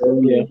 cracking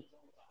something? Yeah.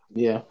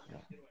 Yeah.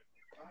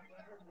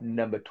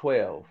 Number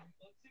 12,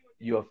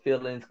 your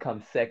feelings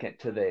come second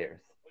to theirs.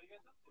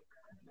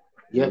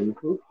 Yep.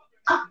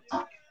 Mm-hmm.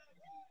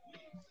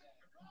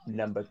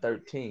 Number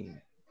 13,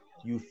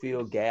 you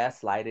feel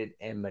gaslighted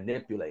and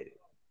manipulated.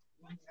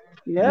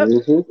 yep.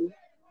 Mm-hmm.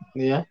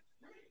 Yeah.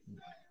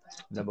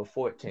 Number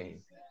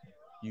 14,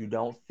 you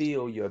don't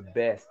feel your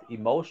best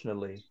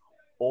emotionally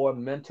or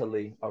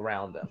mentally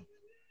around them.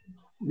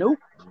 Nope.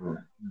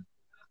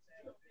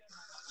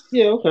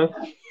 Yeah.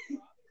 Okay.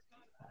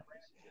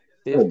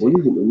 Oh, boy, you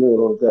 15, hit the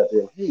nail on the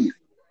goddamn head.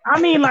 I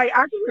mean, like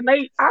I can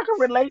relate. I can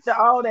relate to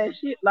all that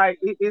shit. Like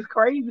it's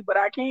crazy, but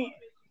I can't.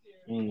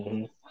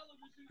 Hmm.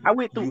 I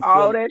went through you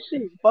all feel that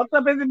shit. Fucked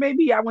up as it may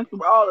be, I went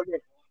through all of that.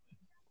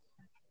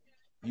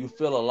 you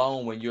feel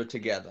alone when you're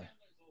together.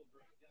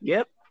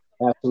 Yep.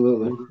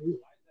 Absolutely.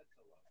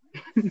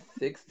 Mm-hmm.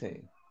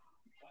 16,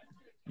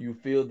 you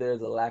feel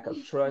there's a lack of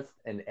trust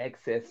and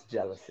excess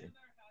jealousy.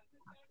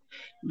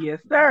 Yes,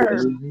 sir.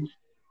 Mm-hmm.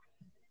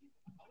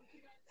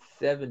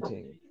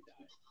 17,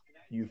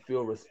 you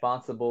feel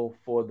responsible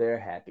for their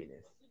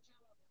happiness.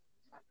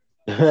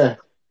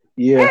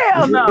 Yeah.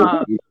 Hell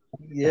no.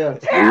 Yeah.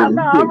 Hell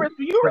no.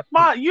 You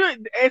respond. You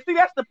and see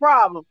that's the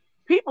problem.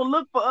 People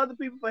look for other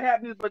people for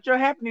happiness, but your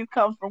happiness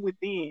comes from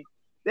within.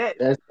 That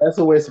That's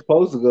the way it's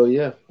supposed to go.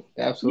 Yeah.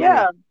 Absolutely.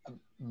 yeah.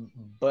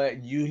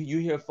 But you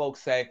hear folks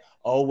say,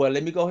 "Oh well,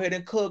 let me go ahead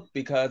and cook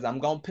because I'm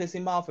gonna piss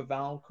him off if I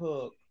don't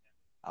cook.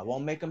 I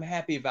won't make him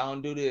happy if I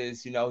don't do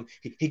this."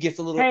 He gets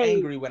a little Hey,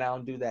 angry when I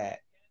don't do that.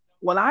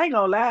 well, I ain't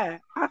gonna lie.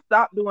 I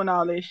stopped doing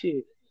all that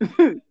shit.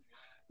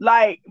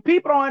 Like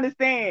people don't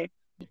understand.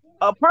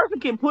 A person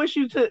can push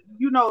you to,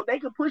 they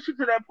can push you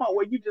to that point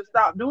where you just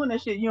stop doing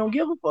that shit. You don't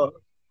give a fuck.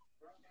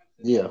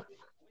 Yeah.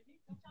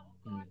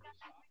 Mm.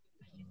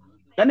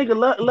 That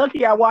nigga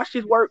lucky I washed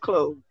his work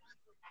clothes,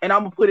 and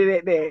I'm gonna put it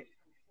at that.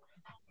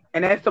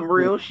 And that's some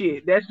real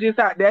shit. That's just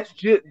how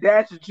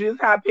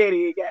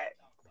petty it got.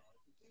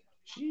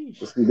 But Sheesh.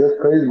 see, that's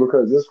crazy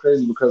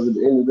because at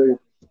the end of the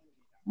day,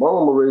 my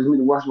mama raised me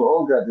to wash my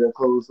own goddamn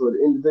clothes. So at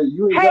the end of the day,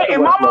 you ain't got Hey, to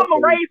and wash my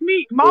clothes.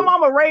 my So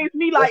mama raised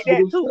me like that's what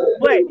that I'm too. saying.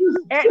 But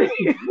Listen, at, listen,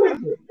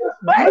 listen, listen,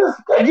 but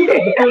listen. God, you got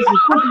to feel some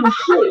freaking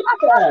shit.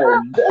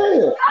 God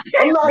damn. I I'm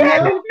can't not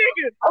stand him. this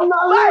nigga. I'm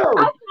not Like,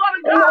 I him. swear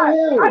to I'm not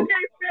God, I him.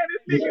 can't stand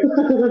this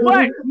nigga.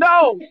 But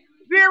no,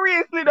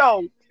 seriously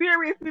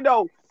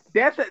though,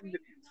 that's a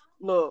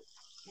look.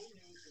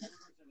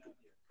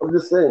 I'm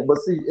just saying. But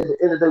see, at the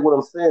end of the day, what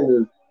I'm saying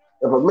is,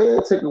 if a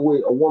man take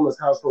away a woman's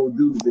household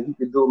duties and he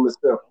can do them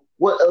himself,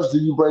 what else do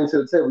you bring to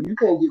the table? You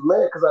can't get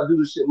mad because I do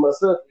this shit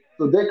myself.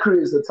 So that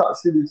creates a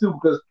toxicity too.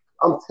 Because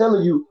I'm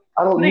telling you,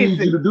 I don't need you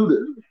Listen, to do this.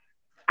 You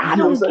I see what I'm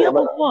don't saying? give a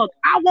Like, fuck.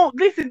 I won't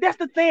listen. That's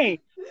the thing.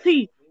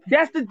 See,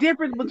 that's the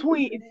difference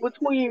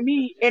between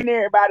me and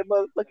everybody,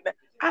 motherfucking.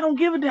 I don't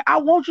give a damn. I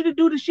want you to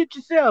do the shit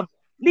yourself.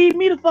 Leave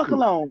me the fuck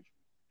alone.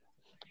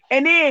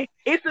 And then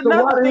it's so why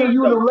another the hell thing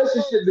you in a though.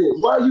 relationship then?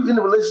 Why are you in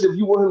a relationship if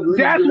you want him to leave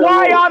That's you the hell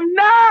why alone? I'm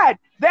not.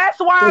 That's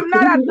why I'm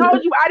not. I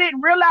told you I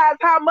didn't realize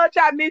how much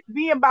I miss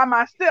being by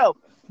myself.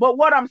 But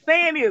what I'm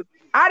saying is,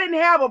 I didn't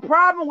have a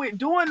problem with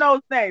doing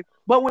those things.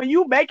 But when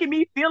you making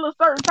me feel a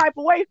certain type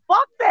of way,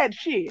 fuck that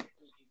shit.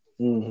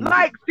 Hmm.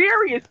 Like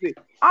seriously,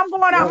 I'm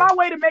going out Yeah. my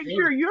way to make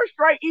sure you're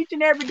straight each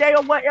and every day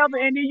or whatever,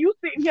 and then you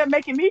sitting here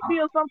making me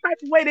feel some type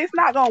of way. That's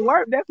not gonna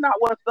work. That's not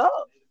what's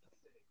up.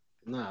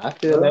 Nah, I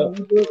feel that.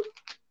 You good?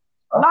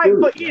 I Like feel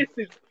for it. Yeah.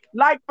 instance.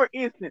 like for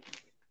instance,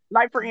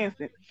 like for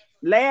instance,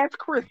 last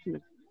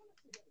Christmas,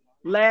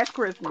 last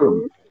Christmas,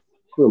 Criminal,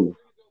 criminal.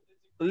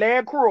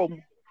 last Christmas.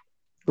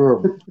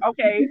 True.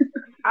 Okay,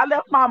 I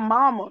left my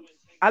mama.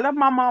 I left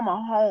my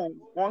mama home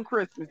on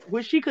Christmas,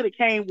 which she could have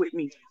came with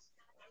me,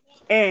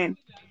 and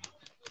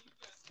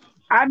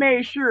I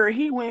made sure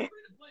he went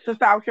to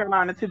South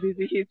Carolina to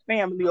visit his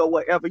family or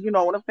whatever. You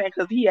know what I'm saying?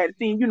 Because he had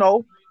seen,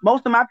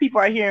 most of my people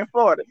are here in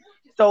Florida.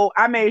 So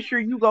I made sure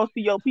you go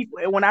see your people.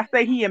 And when I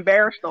say he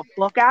embarrassed the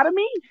fuck out of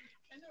me,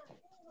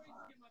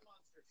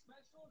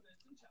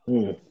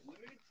 Mm.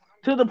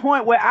 to the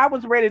point where I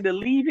was ready to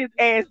leave his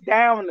ass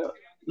down there.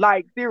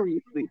 Like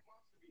seriously.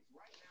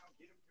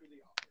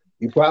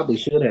 You probably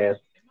should have.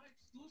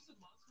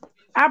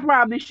 I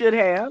probably should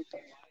have.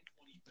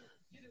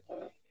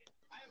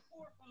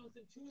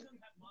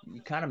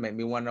 You kind of make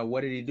me wonder,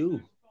 what did he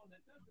do?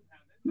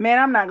 Man,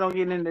 I'm not gonna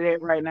get into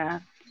that right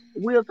now.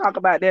 We'll talk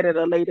about that at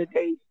a later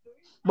date.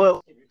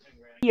 But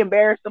he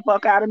embarrassed the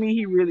fuck out of me,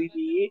 he really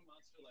did.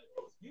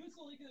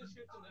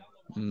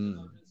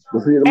 Mm.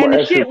 But see, I'm And gonna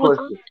the ask you a shit was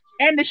question.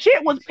 and the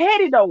shit was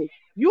petty though.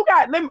 You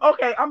got let me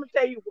okay, I'm gonna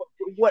tell you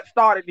what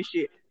started the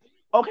shit.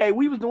 Okay,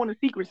 we was doing the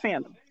Secret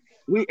Santa.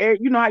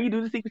 You know how you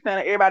do the Secret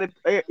Santa. Everybody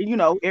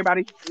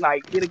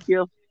like get a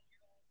gift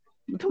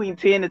between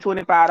 $10 to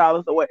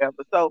 $25 or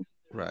whatever. So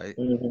Right.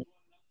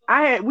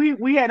 Hmm.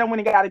 we had them when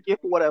they got a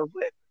gift or whatever.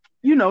 But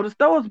the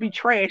stores be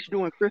trash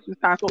during Christmas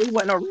time, so it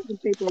wasn't no wrapping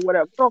paper or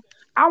whatever. So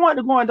I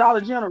wanted to go in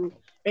Dollar General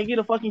and get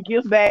a fucking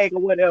gift bag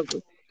or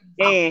whatever.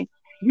 And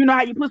you know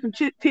how you put some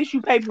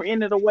tissue paper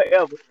in it or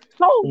whatever.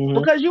 So Hmm.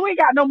 because you ain't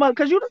got no mother,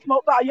 because you done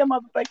smoked all your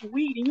motherfucking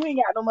weed and you ain't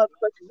got no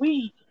motherfucking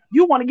weed,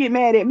 you want to get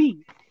mad at me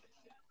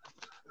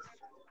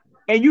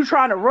and you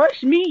trying to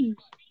rush me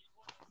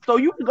so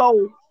you can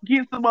go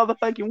get some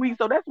motherfucking weed.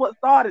 So that's what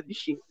started the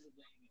shit.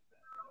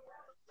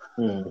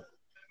 Mm.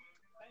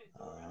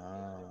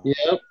 Ah.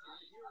 Yeah,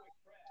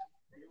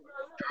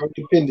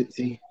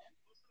 codependency.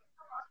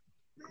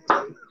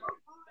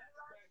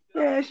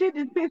 Yeah, shit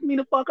just pissed me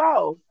the fuck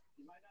off.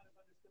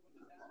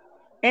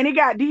 And it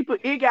got deeper.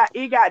 It got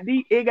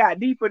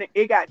deeper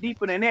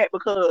than that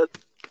because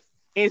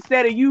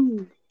instead of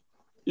you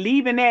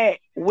leaving that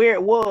where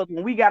it was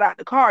when we got out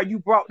the car, you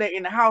brought that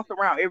in the house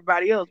around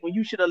everybody else when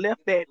you should have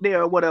left that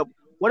there or whatever.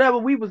 Whatever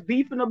we was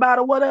beefing about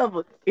or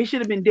whatever, it should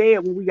have been dead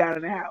when we got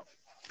in the house.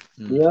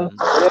 Yeah,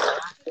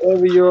 Mm-hmm.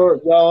 whatever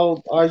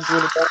y'all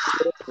arguing about,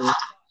 whatever,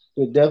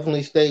 should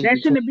definitely stay That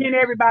shouldn't between. have been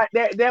everybody.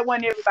 That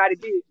wasn't everybody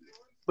business.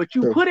 But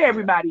you True. put Yeah.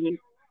 everybody in.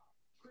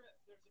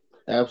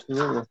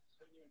 Absolutely,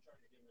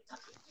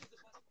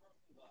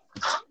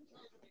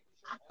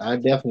 I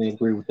definitely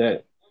agree with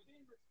that.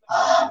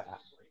 Yeah.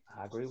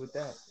 I agree with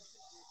that.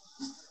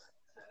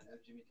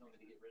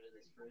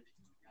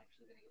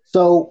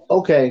 So,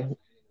 okay,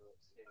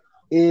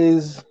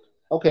 is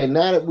okay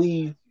now that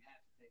we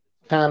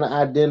kind of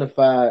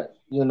identified,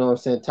 what I'm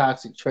saying,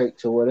 toxic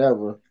traits or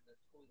whatever.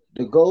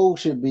 The goal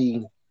should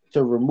be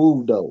to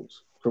remove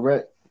those.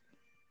 Correct?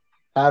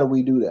 How do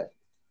we do that?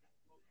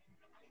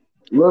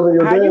 Loving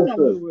your How you damn gonna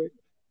self. do it?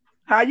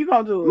 How you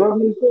gonna do it?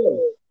 Loving yourself.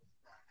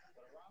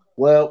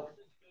 Well,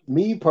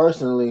 me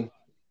personally,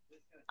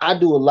 I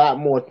do a lot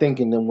more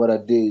thinking than what I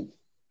did.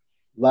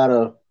 A lot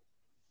of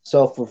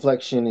self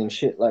reflection and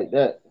shit like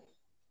that.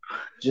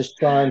 Just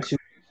trying to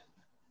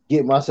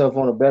get myself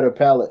on a better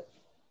palette.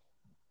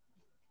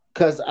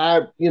 Cause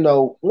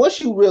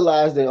once you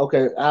realize that,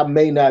 okay, I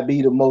may not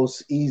be the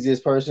most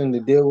easiest person to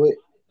deal with,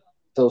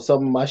 so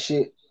some of my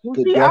shit Well,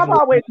 could see, I've definitely.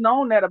 always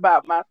known that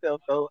about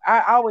myself, though.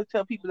 I always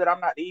tell people that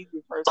I'm not the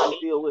easiest person to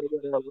deal with or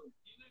whatever.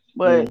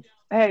 But Mm.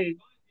 hey,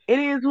 it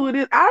is who it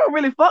is. I don't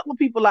really fuck with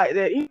people like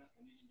that.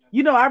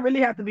 I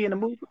really have to be in the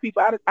mood for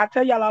people. I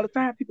tell y'all all the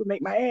time, people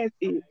make my ass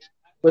itch.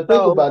 But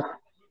So That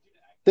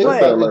think what,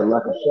 about sounds this. like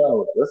lack of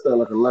shower. That sounds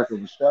like a lack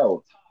of a shower.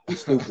 You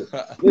stupid.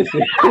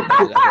 Listen,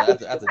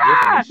 That's a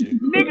different issue.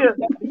 nigga,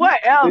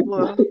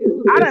 whatever.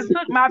 I done listen,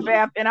 took my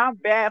bath and I'm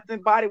bathed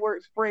in Body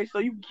Works fresh, so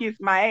you can kiss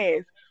my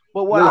ass.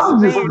 But what I I'm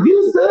listen. was just, saying is,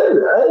 you said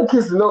it. I ain't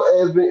kissing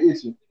no ass been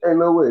itching. Ain't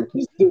no way.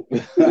 You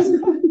stupid.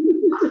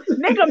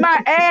 nigga, my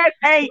ass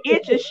ain't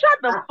itching. Shut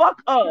the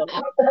fuck up.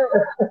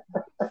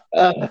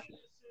 Uh,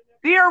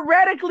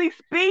 Theoretically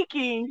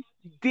speaking,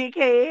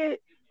 dickhead.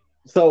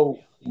 so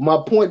my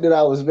point that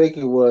I was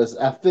making was,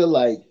 I feel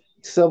like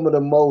some of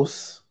the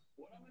most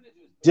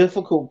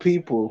difficult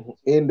people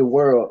in the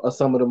world are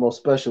some of the most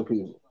special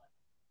people.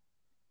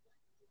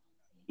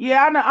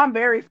 Yeah, I know I'm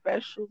very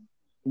special.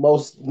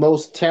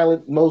 Most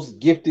talent, most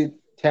gifted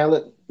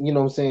talent. You know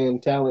what I'm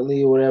saying?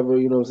 Talently or whatever.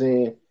 You know what I'm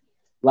saying?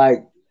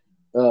 Like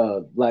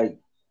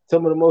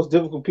some of the most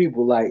difficult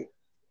people. Like,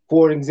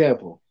 for an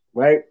example,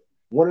 right?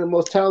 One of the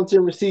most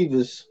talented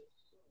receivers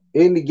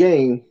in the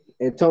game,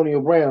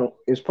 Antonio Brown,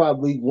 is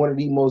probably one of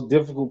the most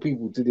difficult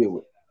people to deal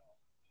with.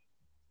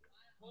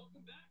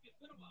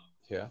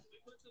 Yeah.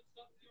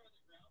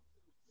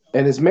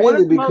 And it's One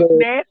of mainly the most because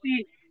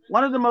nasty,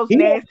 one of the most he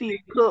don't,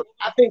 nastiest cook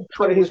I think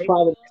part of his Troy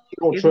problem is he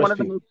don't is one trust of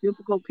the people. most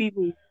difficult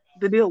people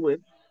to deal with.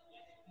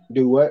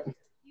 Do what?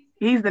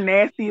 He's the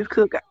nastiest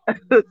cook.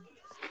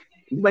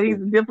 but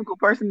he's a difficult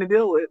person to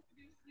deal with.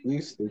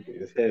 You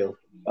stupid as hell.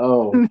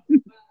 Oh,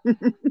 you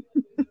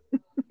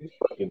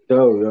fucking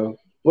dumb, yo.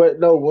 But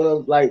no, what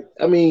I'm like,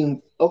 I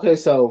mean, okay,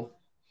 so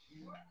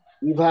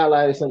you've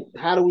highlighted some.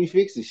 How do we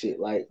fix this shit?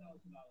 Like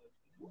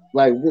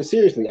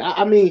seriously.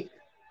 I mean,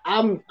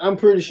 I'm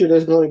pretty sure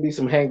there's going to be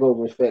some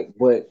hangover effect.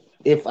 But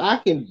if I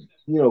can,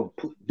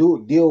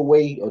 do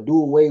away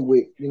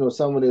with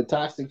some of the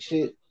toxic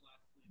shit.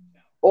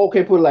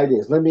 Okay, put it like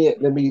this. Let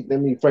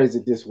me phrase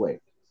it this way.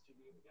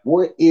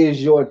 What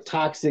is your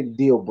toxic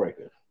deal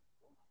breaker?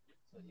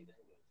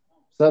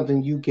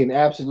 Something you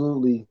cannot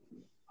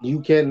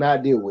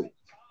deal with.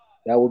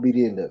 That will be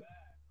the end of it.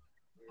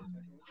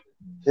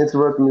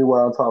 Interrupting me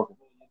while I'm talking.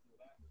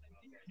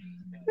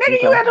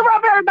 Nigga, you Okay.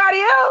 interrupt everybody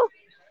else.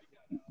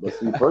 But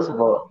see, first of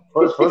all,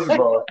 How first the of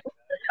hell? all,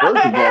 How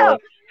the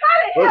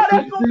hell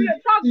that's gonna be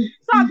a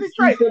toxic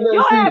trait?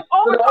 Your ass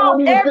I overtalk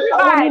wouldn't even finish.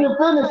 I wouldn't everybody. even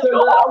finish, You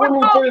I wouldn't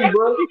even overtalk finish,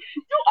 bro. you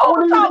I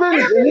wouldn't even overtalk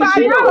finish. And here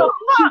everybody. she How the go.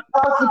 She fuck?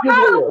 toxic as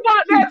How the hell.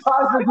 fuck She that's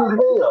toxic as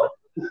hell.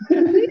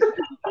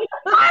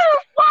 how the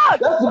fuck?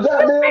 That's the This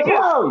goddamn nigga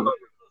problem.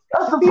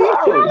 That's the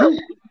how problem.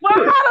 the well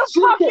how the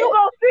She fuck you can't.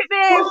 gonna sit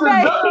there and Listen,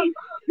 say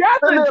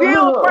that's and a then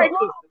deal mute her.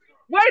 breaker?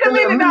 Wait a And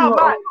then minute mute now, her.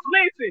 but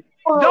listen.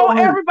 Put her Don't on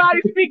mute.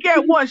 everybody speak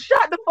at once.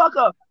 Shut the fuck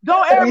up.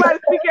 Don't everybody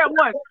speak at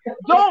once.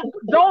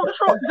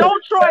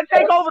 Don't try and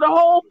take over the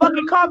whole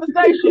fucking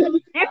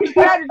conversation. It's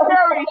some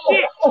Sagittarius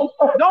shit.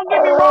 Don't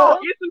get me wrong,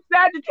 it's some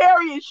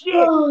Sagittarius shit.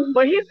 Oh,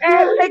 But his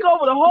ass shit. take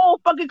over the whole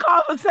fucking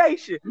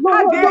conversation.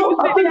 How No, I dare you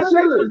don't. sit I've there been and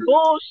say chilling. some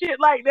bullshit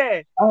like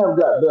that? I have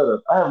got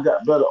better. I have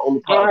got better on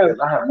the All right. podcast.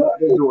 I have not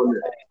been doing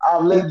that.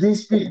 I've let D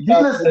speak. D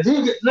listen.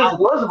 Listen.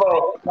 First of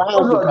all,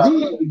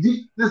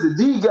 listen.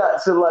 D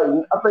got to like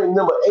I think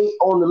number 8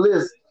 on the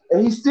list,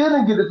 and he still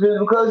didn't get the finish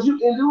because you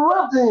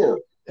interrupted him.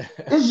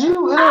 It's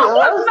you. It I ain't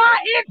was us. not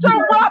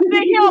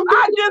interrupting him.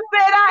 I just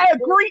said I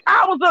agree.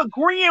 I was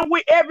agreeing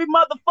with every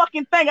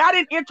motherfucking thing. I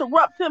didn't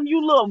interrupt him,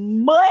 you little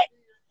mutt.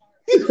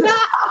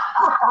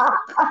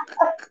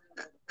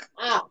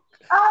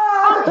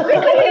 I'm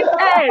sick of his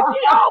ass. He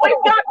always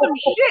got some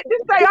shit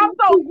to say. I'm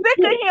so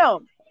sick of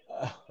him.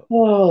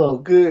 Oh,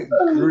 good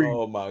grief.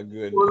 Oh my Well,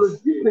 goodness.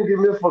 look, you gonna give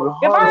me a fucking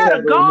If heart I had a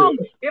attack over gong,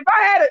 here. if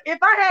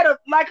I had a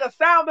like a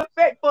sound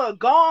effect for a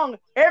gong,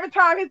 every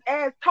time his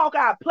ass talk,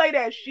 I'd play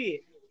that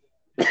shit.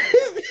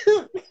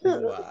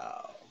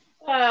 Wow.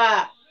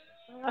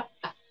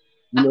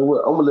 You know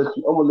what? I'm gonna let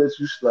you. I'm gonna let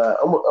you slide.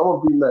 I'm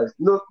gonna be nice.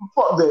 No,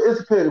 fuck that.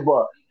 It's a petty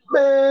bar.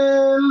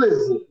 Man,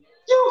 listen.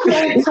 You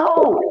can't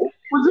talk.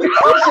 But you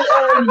arch your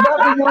ass back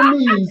on your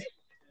knees,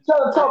 trying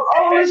to talk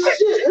all this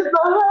shit. It's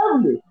not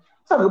happening.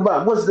 Talk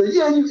about what's the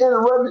yeah you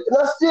interrupted, and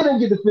I still didn't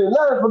get the finish.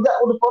 Now I forgot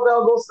what the fuck I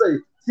was gonna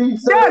say. See,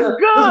 That's Sandra,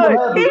 this is what good. He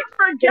happens.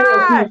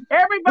 Sandra, forgot. see, this is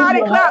Everybody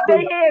what clapped their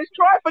happens. hands.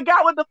 Troy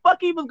forgot what the fuck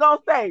he was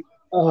gonna say.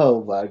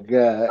 Oh my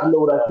god. I know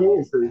what I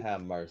can say.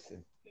 Have mercy.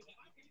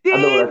 I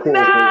know what These I can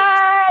say.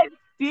 nuts.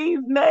 These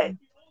nuts.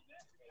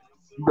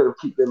 You better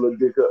keep that little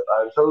dick up.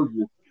 I told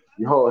you,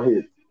 you hard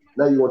head.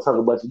 Now you want to talk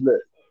about your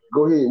nut.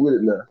 Go ahead with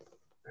it now.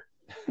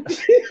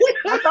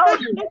 I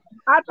told you.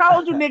 I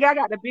told you, nigga, I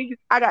got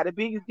the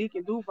biggest dick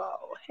in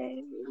Duval.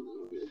 Hey.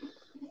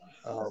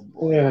 Oh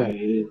boy. Yeah.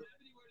 Yeah.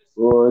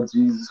 Lord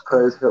Jesus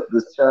Christ, help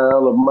this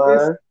child of It's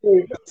mine.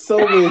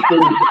 so many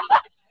things.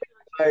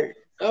 Like,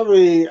 I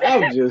mean,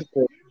 I'm just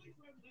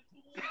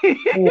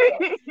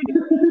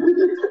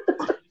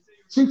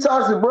She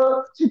toxic,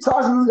 bro. She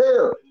toxic as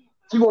hell.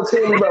 She gonna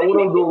tell me about what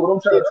I'm doing, what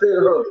I'm trying to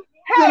tell her. You know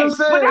what I'm Hey, but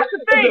saying? that's the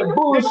That's thing. that The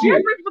bullshit.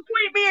 difference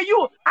between me and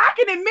you, I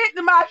can admit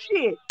to my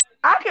shit.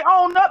 I can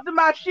own up to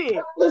my shit.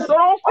 So Listen,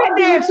 don't sit I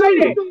there did and say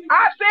that. too.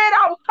 I said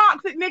I was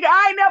toxic, nigga.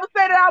 I ain't never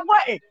said that I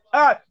wasn't.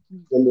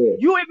 And then,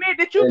 You admit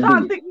that you and then,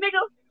 toxic, nigga?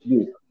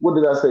 yeah. What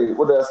did I say?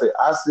 What did I say?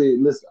 I said,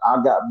 listen,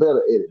 I got better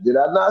at it. Did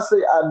I not say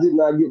I did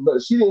not get better?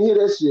 She didn't hear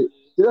that shit.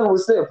 That's what I'm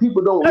saying.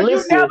 People don't Cause you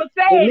listen never and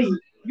said it. listen.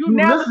 You You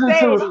never listening to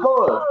said it.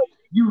 respond.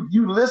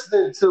 You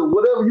listening to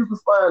whatever you can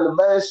find the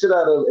bad shit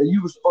out of, and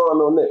you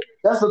respond on that.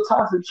 That's a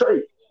toxic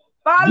trait.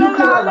 Fa la You la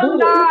cannot la do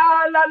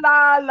la la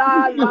la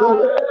la la.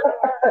 that.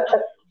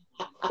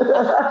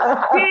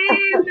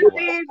 This is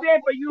easy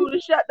for you to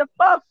shut the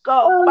fuck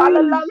up. Fa la la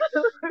la.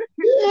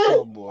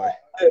 Oh boy.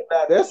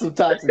 now, that's some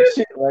toxic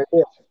shit right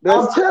there.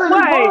 I'm That's telling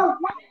you, Wait, bro.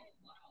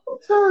 I'm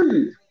telling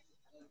you.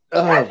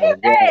 oh that's my his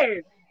god.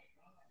 ass.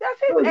 That's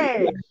his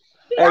ass.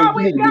 He Hey, You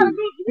always need to gotta be.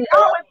 be. He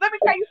always. Let me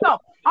tell you something.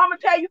 I'm gonna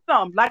tell you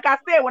something. Like I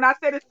said, when I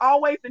said it's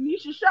always the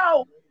Nisha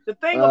show, the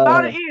thing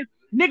about it uh, is,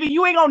 nigga,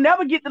 you ain't gonna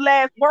never get the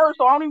last word.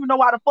 So I don't even know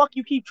why the fuck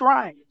you keep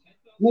trying.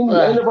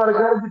 Nigga, ain't uh, nobody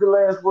got to be the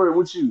last word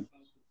with you.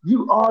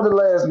 You are the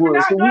last You're word.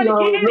 not So we gonna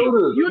already get it.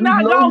 know this. You're We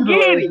not know gonna you the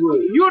get last it.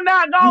 word. You're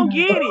not gonna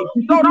get it.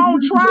 So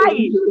don't try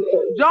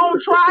it.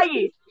 Don't try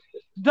it.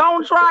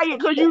 Don't try it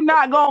because you're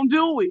not gonna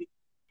do it.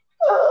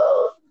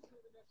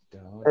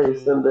 Don't Hey, you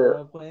Cinder.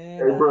 love when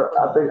Hey, I bro.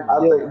 I come think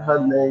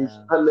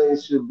around? her name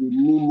should be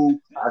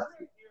Nene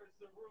Toxic.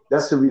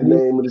 That should be the me,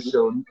 name of the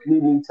show.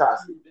 Nene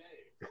Toxic.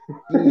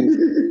 me,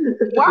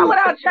 Why would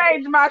I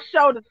change my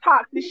show to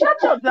toxic? Shut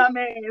your dumb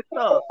ass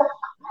up.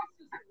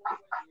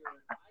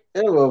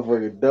 That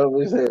motherfucker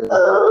dumb as hell. I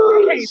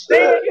Oh can't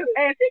stand shit! his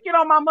ass. He get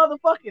on my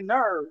motherfucking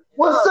nerves.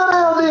 Well, sit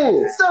down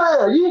then. Sit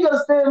down. You ain't gotta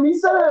stand me.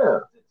 Sit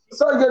down.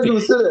 That's all you gotta do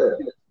is sit down.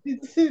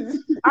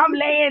 I'm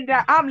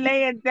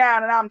laying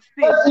down and I'm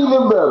That's sitting.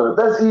 even better.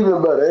 That's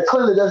even better. And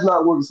clearly that's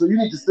not working. So you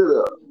need to sit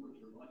up.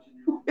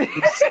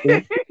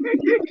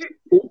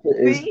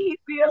 It's See,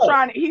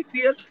 he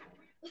still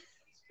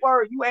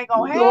word. You ain't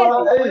gonna You know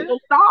have what? it. Hey, So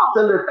stop.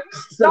 Senator,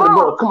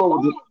 bro, Stop. come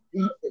on with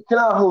the. Can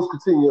our host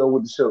continue on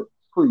with the show,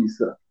 please,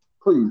 sir?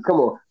 Please, come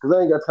on, because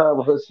I ain't got time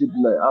for her shit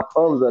tonight. I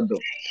promise I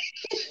don't.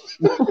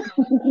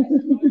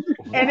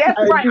 And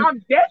that's hey, right.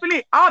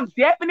 I'm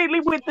definitely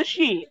with the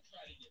shit.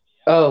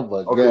 oh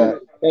my Okay, god.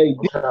 Hey,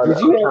 did I'm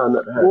you have trying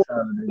not to have more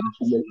time today.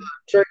 But you making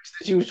tricks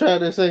that you was trying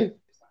to say?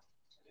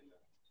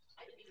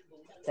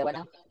 Say what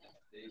now?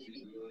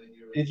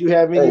 Did you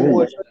have any hey,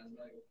 more? hey, Tricks?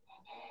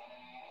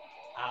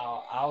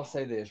 I'll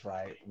say this,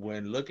 right.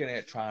 When looking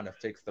at trying to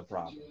fix the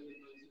problem,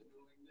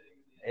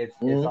 it's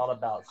Mm, all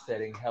about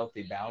setting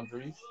healthy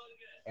boundaries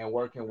and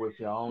working with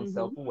your own Hmm.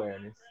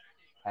 self-awareness,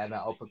 having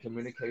open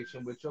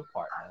communication with your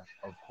partner,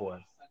 of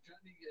course,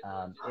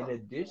 in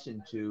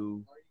addition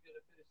to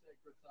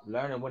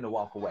learning when to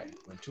walk away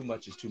when too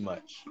much is too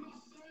much.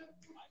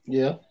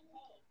 yeah,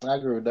 I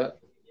agree with that.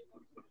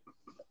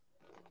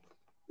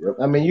 yep,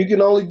 I mean, you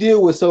can only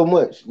deal with so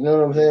much. You know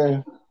what I'm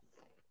saying?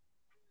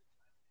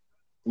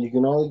 You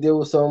can only deal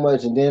with so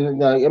much, and then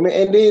like, I mean,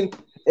 and then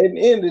at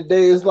the end of the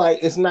day, it's like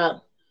it's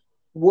not.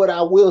 What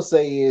I will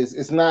say is,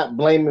 it's not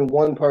blaming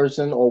one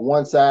person or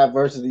one side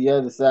versus the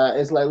other side.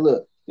 It's like,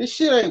 look, this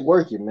shit ain't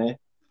working, man.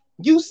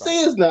 You Right.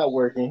 say it's not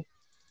working.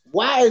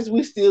 Why is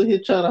we still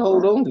here trying to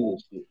hold on to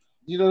this shit?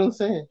 You know what I'm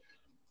saying?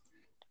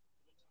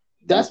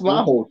 That's my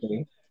hmm whole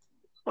thing.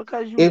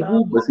 Because you If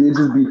love we, but see,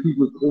 it be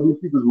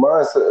people's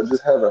mindset of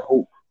just having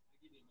hope.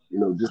 You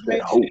know, just I that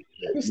mean, hope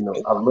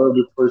that I love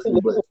this person,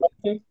 but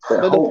that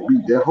but the, hope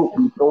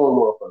be throwing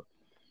motherfuckers.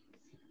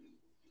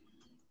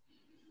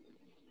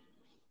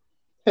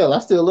 hell, I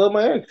still love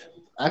my ex.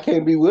 I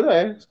can't be with her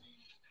ex.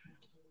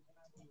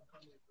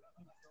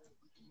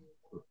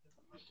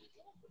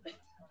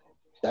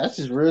 That's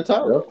just real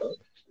talk.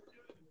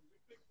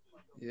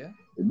 Yeah, Yeah.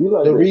 it be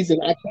like The that. reason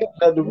I can't,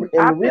 and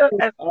I the feel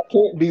reason I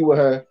can't be with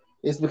her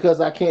is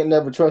because I can't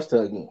never trust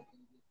her again.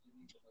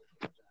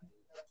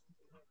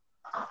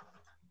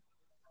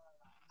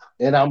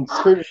 And I'm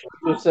pretty sure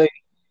you'll say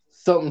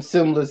something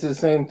similar to the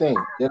same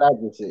thing that I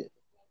just said.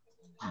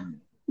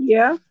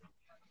 yeah,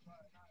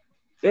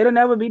 it'll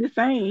never be the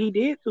same. He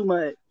did too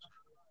much.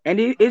 And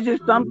it's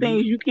just some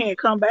things you can't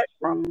come back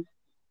from.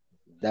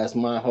 That's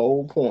my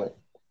whole point.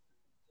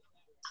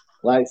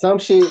 Like some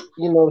shit,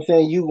 you know what I'm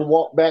saying, you can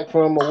walk back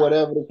from or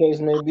whatever the case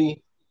may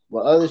be.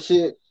 But other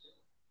shit,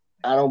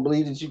 I don't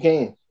believe that you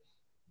can.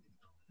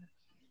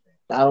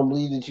 I don't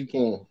believe that you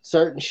can.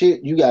 Certain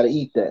shit, you gotta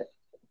eat that.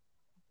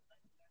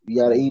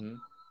 You gotta eat. Mm-hmm.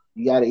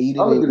 You gotta eat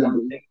I it, look and at you it.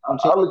 gotta take some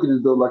chance. I look at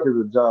it though like it's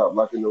a job,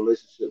 like in a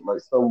relationship, like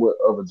somewhat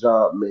of a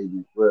job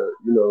maybe, where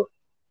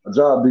a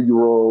job do you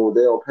wrong,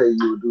 they don't pay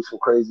you to do some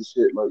crazy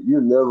shit. Like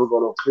you're never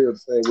gonna feel the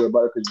same way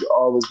about it because you're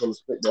always gonna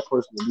expect that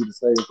person to do the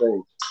same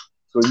thing.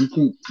 So you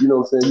keep, what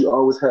I'm saying, you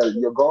always have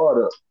your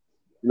guard up.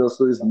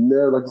 So it's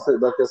never like I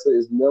said,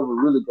 it's never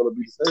really gonna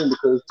be the same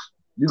because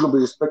you're gonna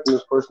be expecting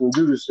this person to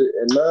do this shit,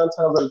 and 9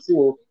 times out of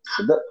 10,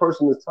 if that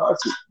person is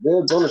toxic,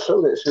 they're gonna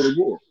show that shit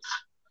again,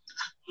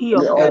 He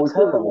and it over And, there always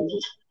happens like too.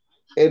 this.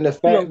 and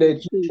He over there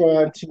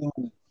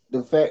too.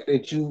 the fact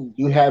that you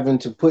having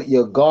to put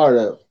your guard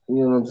up, you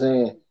know what I'm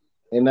saying,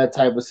 in that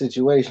type of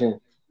situation,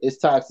 it's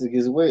toxic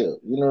as well.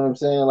 You know what I'm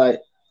saying? Like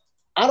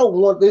I don't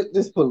want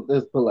this put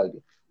like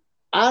this.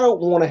 I don't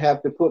want to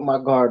have to put my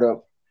guard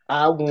up.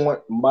 I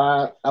want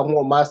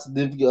my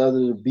significant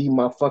other to be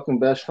my fucking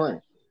best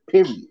friend.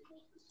 Period.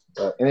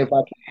 Right. And if I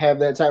can't have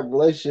that type of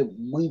relationship,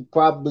 we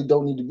probably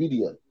don't need to be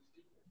together.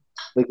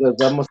 Because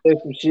I'm gonna say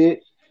some shit.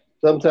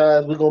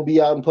 Sometimes we're gonna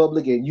be out in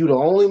public and you the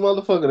only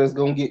motherfucker that's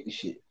gonna get the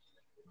shit.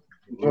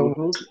 You feel me?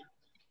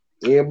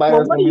 Mm-hmm. Everybody Well,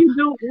 else what do gonna be you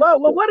do?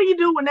 What do you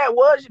do when that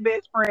was your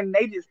best friend and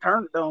they just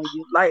turned it on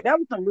you? Like that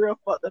was some real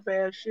fucked up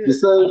ass The shit.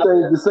 same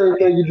thing, the same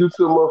thing you do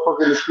to a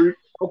motherfucker in the street.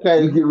 You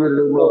okay. get rid of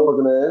that So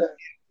motherfucking ass.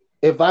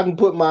 if I can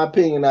put my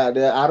opinion out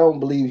there, I don't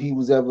believe he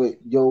was ever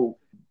your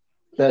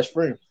best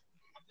friend.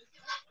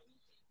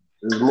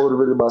 It was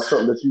motivated by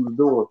something that you was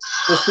doing.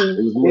 But see,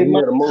 It was more. in He my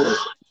had a motive.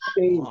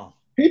 opinion,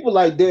 people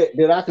like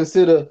that I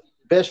consider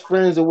best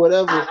friends or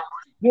whatever,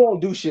 you don't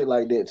do shit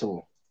like that to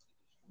them.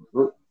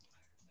 Mhm.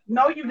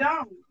 No, you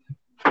don't.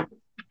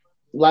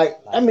 Like,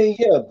 I Like, mean,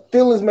 yeah,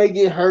 feelings may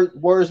get hurt,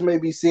 words may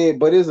be said,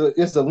 but it's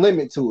a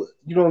limit to it.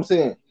 You know what I'm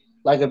saying?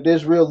 Like, if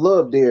there's real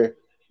love there,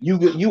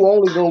 you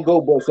only gonna go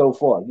but so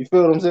far. You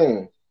feel what I'm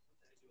saying?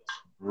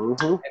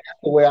 Mhm.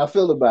 The way I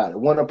feel about it.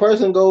 When a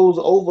person goes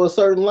over a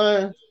certain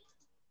line,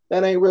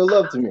 that ain't real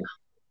love to me.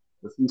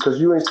 Because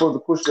you ain't supposed to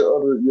push your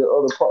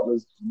other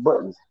partner's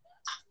buttons.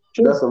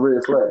 That's True. a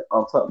red flag.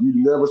 On top, you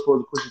never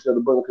supposed to push each other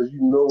button because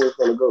you know where it's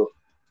gonna go.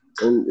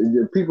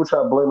 And people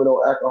try to blame it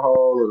on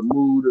alcohol or the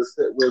mood or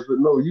set with, but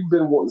no, you've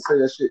been wanting to say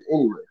that shit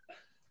anyway.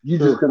 You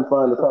just True. couldn't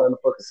find the time to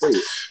fucking say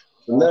it.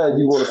 So now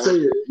you want to say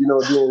it,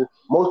 then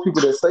most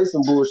people that say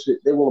some bullshit,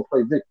 they want to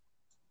play victim.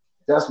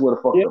 That's where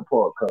the fucked Yeah. up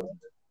part comes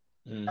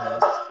in.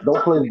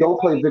 Mm-hmm. Don't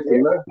play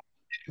victim now.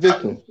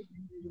 Victim.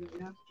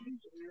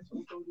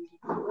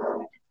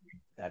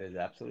 That is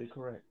absolutely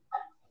correct.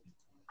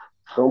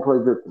 Don't play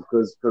victim.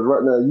 Cause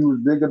right now you was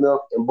big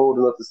enough and bold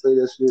enough to say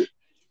that shit.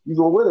 You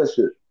gonna wear that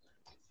shit.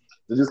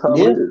 It's just how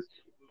Yeah. it is.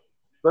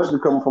 Especially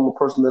coming from a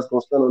person that's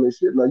gonna stand on their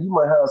shit. Now you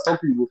might have some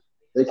people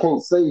they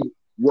can't say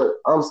what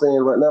I'm saying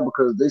right now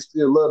because they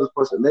still love this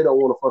person. They don't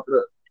want to fuck it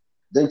up.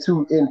 They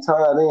too in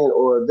tied in,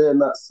 or they're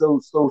not so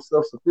self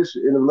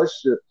sufficient in a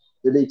relationship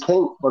that they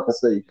can't fucking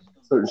say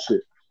certain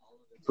shit.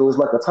 So it's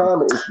like a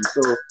timing issue.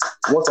 So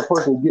once a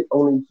person get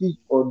on their feet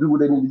or do what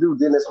they need to do,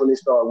 then that's when they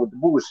start with the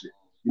bullshit.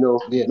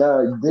 Yeah.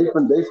 Now they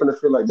finna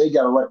feel like they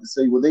got a right to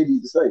say what they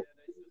need to say.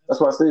 That's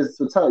why I say it's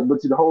so tight.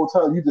 But the whole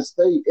time you just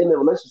stay in that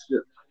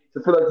relationship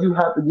to feel like you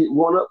have to get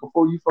one up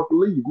before you fucking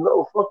leave.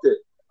 No, fuck that.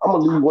 I'm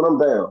gonna leave when I'm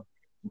down.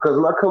 Because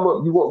when I come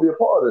up, you won't be a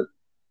part of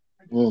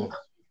it. Mm.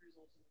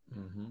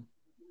 Mm-hmm.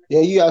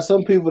 Yeah, you got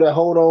some people that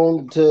hold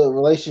on to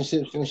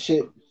relationships and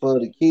shit for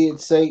the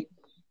kids' sake.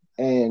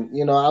 And,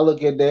 I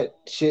look at that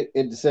shit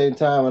at the same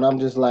time and I'm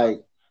just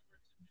like,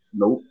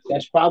 Nope.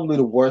 that's probably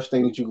the worst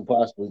thing that you could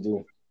possibly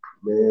do.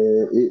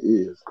 Man, it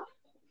is.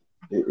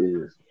 It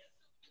is.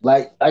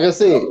 Like I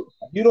said,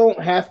 you don't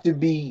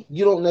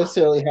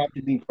necessarily have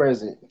to be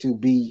present to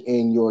be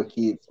in your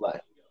kid's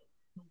life,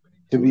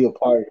 to be a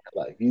part of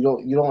their life. You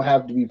don't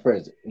have to be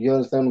present. You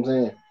understand what I'm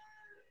saying?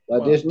 Like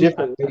Well, there's Mhm.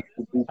 different ways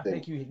to do I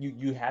things. think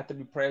you have to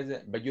be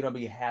present, but you don't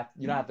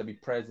have to be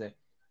present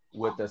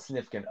with a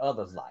significant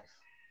other's life.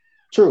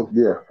 True.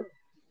 Yeah.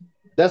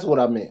 That's what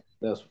I meant.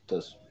 That's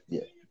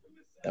yeah,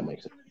 that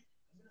makes sense.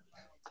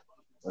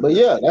 I But got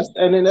yeah, you.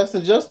 that's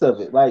the gist of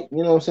it. Like,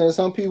 what I'm saying?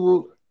 Some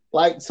people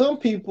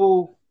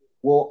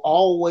will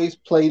always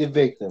play the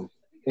victim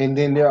and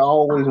then they're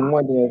always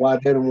wondering why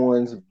they're the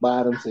ones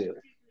by themselves.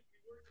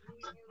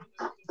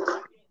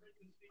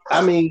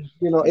 I mean,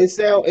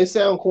 it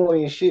sound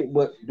corny and shit,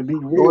 but to be No,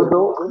 it real,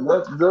 don't. No,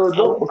 it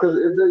don't. Because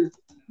if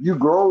you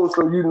grown,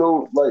 so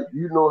like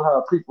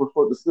how people are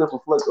supposed to self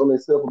reflect on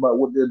themselves about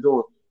what they're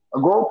doing. A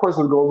grown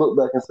person is gonna look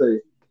back and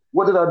say,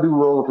 "What did I do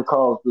wrong to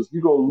cause this?" You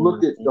are gonna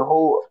look at the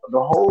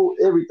whole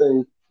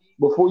everything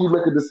before you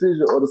make a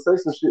decision or to say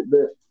some shit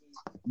that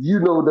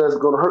that's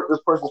gonna hurt this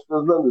person's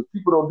feelings.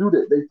 People don't do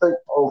that. They think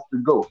off the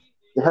go.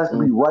 It has to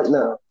mm, be right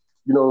now.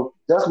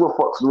 That's what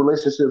fucks the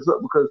relationships up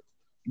because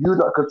you're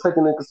not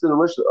taking in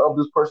consideration of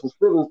this person's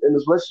feelings in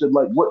this relationship.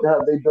 Like, what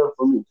have they done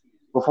for me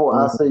before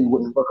I say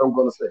what the mm, fuck I'm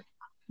gonna say?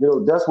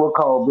 That's what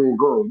called being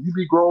grown. You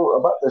be grown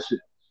about that shit.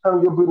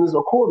 Handle your business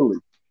accordingly.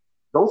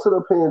 Don't sit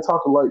up here and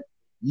talking like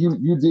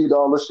you did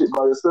all this shit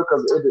by yourself.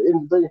 Because at the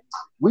end of the day,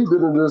 we've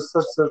been in this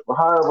such and such for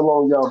however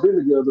long y'all been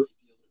together,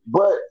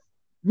 but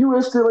you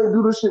ain't still ain't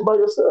do this shit by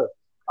yourself.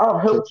 I've true.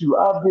 helped you.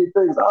 I've did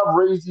things. I've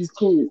raised these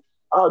kids.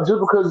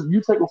 Just because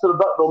you take them to the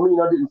doctor don't mean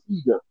I didn't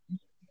feed them.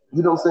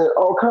 You know what I'm saying?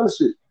 All kind of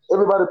shit.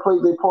 Everybody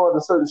played their part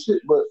in certain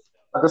shit, but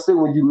like I said,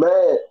 when you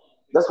mad,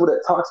 that's where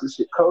that toxic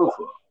shit comes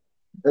from.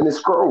 And it's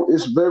strong.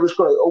 It's very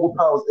strong. It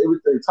overpowers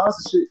everything.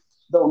 Toxic shit.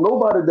 Don't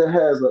nobody that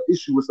has an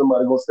issue with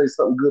somebody gonna say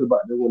something good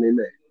about them when they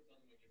mad.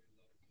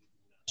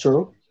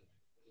 True.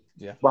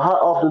 Yeah. But how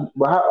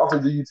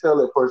often do you tell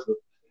that person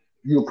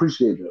you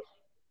appreciate them?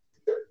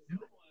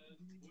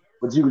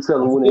 But you can tell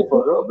them That's a when they good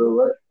fuck point. up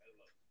though,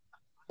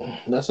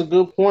 right? That's a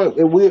good point.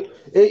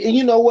 And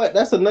you know what?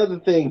 That's another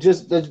thing.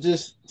 Just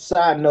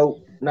side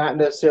note, not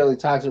necessarily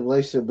toxic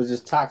relationship, but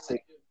just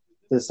toxic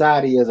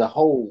society as a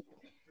whole.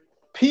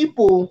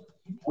 People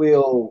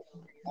will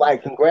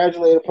like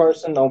congratulate a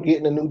person on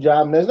getting a new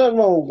job. And there's nothing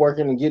wrong with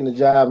working and getting a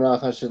job and all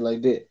kind of shit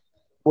like that.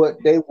 But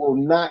they will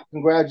not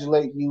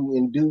congratulate you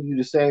and do you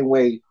the same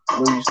way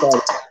when you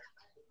start.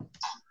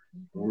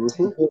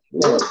 Mm-hmm.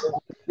 Man,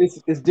 Yeah.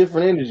 it's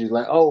different energies.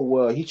 Like, oh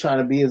well, he's trying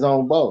to be his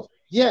own boss.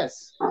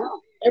 Yes,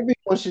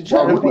 everyone should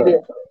Why try to wouldn't be I?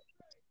 their.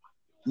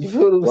 You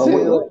feel what I'm Why saying?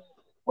 wouldn't I? Like,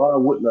 Why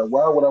wouldn't I?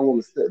 Why would I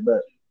want to step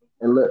back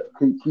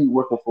and keep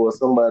working for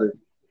somebody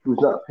who's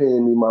not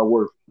paying me my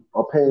worth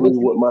or paying but me see,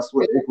 what my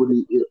sweat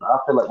equity I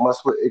feel like my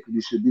sweat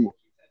equity should be.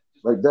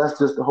 Like that's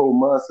just the whole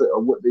mindset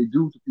of what they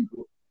do to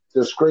people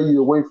to stray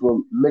you away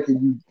from making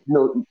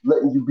you,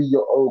 letting you be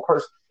your own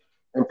person.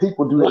 And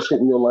people a do lot that shit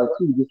in your life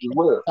too, just as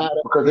well, of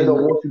because they being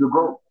don't want you to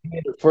grow.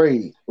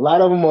 afraid. A lot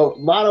of them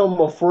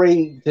are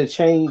afraid to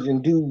change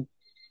and do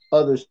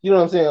others. You know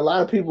what I'm saying? A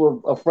lot of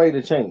people are afraid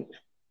to change.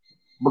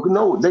 But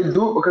no, they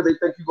do it because they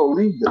think you're gonna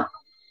leave them.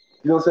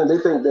 You know what I'm saying?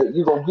 They think that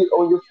you're gonna get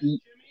on your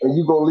feet and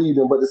you're gonna lead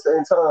them. But at the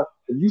same time,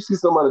 if you see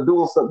somebody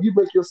doing something, you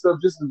make yourself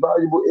just as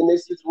valuable in their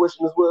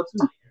situation as well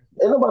too.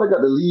 Ain't nobody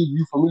got to leave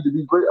you for me to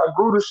be great. I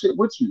grew this shit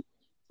with you.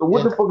 So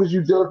what Yeah, the fuck is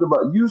you jealous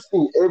about? You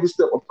seen every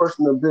step a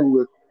person have been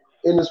with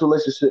in this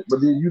relationship, but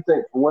then you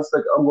think for 1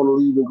 second I'm gonna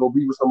leave and go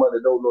be with somebody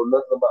that don't know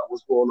nothing about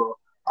what's going on.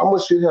 How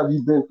much shit have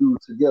you been through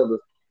together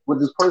with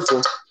this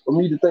person for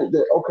me to think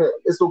that okay,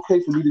 it's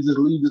okay for me to just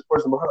leave this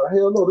person behind?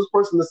 Hell no, this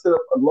person has set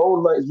up a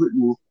long nights with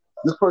me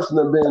This person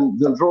that been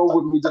drove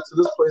with me just to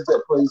this place,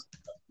 that place,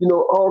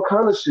 all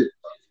kind of shit.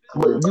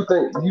 But Yeah. you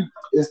think you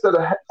instead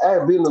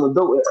of being an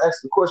adult and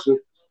ask the question,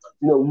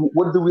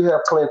 what do we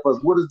have planned for us?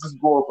 What is this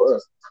going for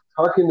us?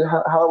 How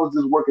is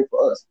this working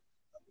for us?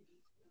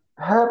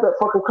 Have that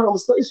fucking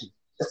conversation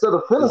instead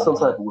of feeling some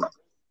type Mm-hmm. of way.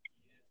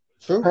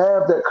 True.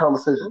 Have that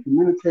conversation.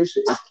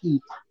 Communication is key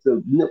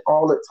to nip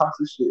all that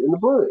toxic shit in the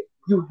bud.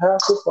 You have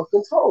to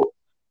fucking talk.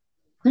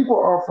 People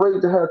are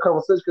afraid to have a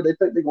conversation because they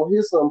think they're gonna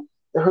hear something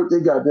that hurt their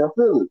goddamn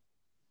feelings.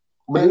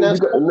 But And then you that's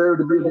got the nerve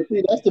to be able to,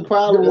 see, that's the you got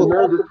problem the with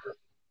nerve to,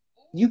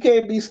 you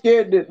can't be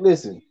scared to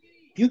listen.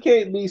 You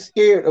can't be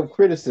scared of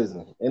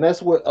criticism, and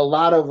that's what a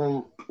lot of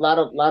them, lot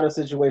of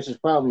situations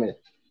problem is.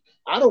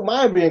 I don't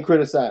mind being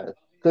criticized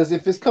because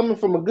if it's coming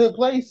from a good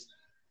place,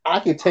 I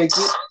can take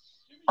it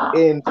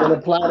and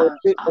apply that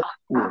shit.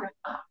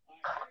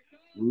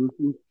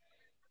 mm-hmm.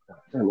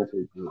 Damn, that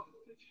tastes good.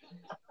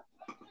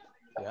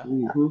 Yeah.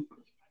 Mm-hmm.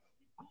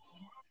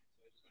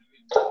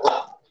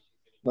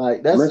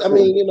 Like that's, I Makes sense.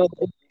 mean, at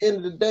the end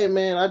of the day,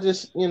 man, I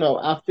just,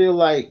 I feel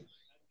like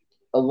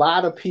a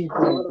lot of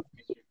people.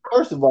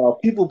 First of all,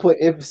 people put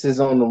emphasis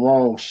on the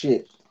wrong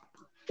shit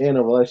in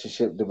a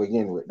relationship to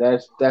begin with.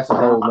 That's a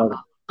whole nother.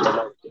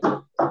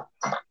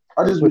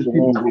 I They just put wish the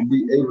people wrong. would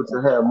be able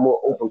to have more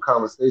open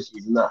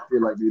conversations and not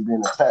feel like they're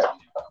being attacked.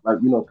 Like,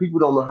 people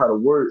don't know how to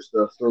word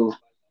stuff. So,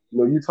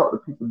 you talk to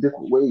people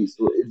different ways.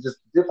 So it's just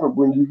different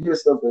when you hear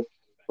something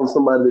from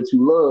somebody that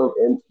you love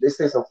and they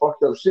say some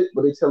fucked up shit,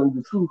 but they telling you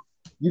the truth.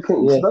 You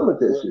can't Yeah, stomach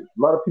that shit.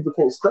 A lot of people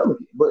can't stomach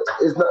it, but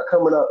it's not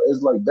coming out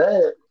as like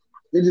bad.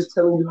 They're just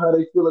telling you how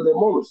they feel at that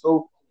moment.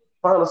 So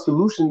find a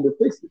solution to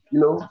fix it,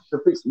 to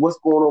fix what's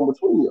going on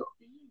between you.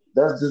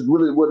 That's just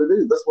really what it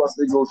is. That's why I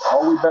say it goes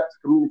all the way back to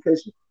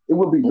communication. It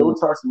would be no mm,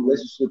 toxic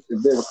relationship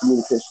if there was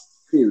communication.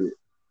 Period.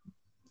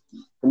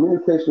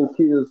 Communication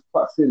kills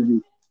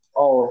toxicity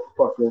all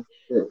fucking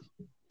day.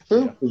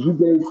 true. Yeah. Because you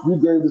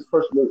gave this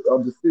person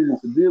a decision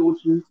to deal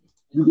with you.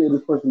 You gave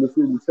this person a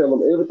decision to tell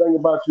them everything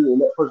about you,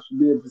 and that person should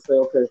be able to say,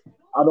 okay,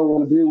 I don't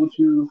want to deal with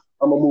you.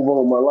 I'm gonna move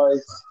on with my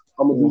life.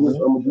 I'm gonna do this.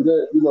 Hmm. I'm gonna do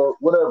that.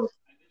 Whatever.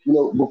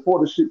 Before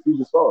the shit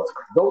even starts.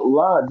 Don't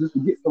lie just to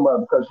get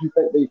somebody because you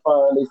think they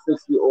fine, they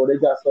sexy, or they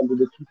got something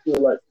that you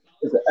feel like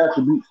is an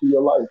attribute to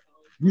your life.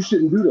 You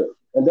shouldn't do that,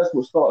 and that's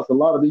what starts a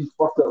lot of these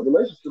fucked up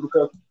relationships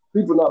because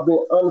people not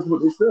being honest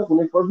with themselves when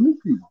they first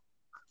meet people.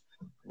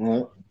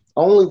 Yeah.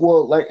 Only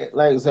well, like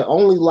I said,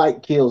 only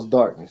light kills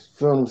darkness.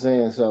 Feel what I'm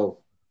saying? So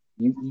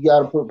you got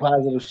to put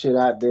positive shit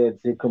out there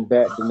to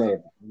combat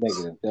the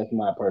negative. That's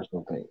my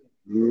personal opinion.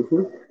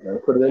 Mm-hmm. Gotta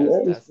put it in the That's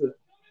that's atmosphere.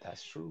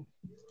 that's true.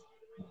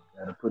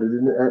 Gotta put it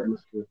in the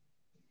atmosphere.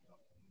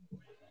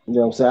 You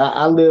know what I'm saying?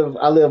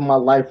 I live my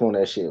life on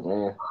that shit,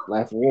 man.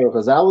 Like for real,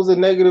 because I was a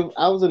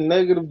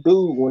negative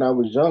dude when I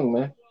was young,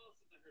 man.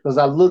 Because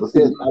I But looked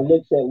see, at I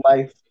looked at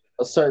life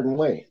a certain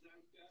way.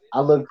 I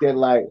looked at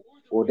like,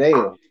 well,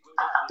 damn,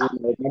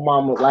 my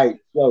mom was like,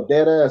 yo,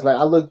 dead ass. Like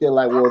I looked at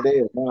like, well,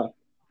 damn,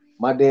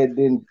 my dad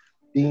didn't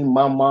deem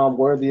my mom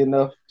worthy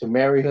enough to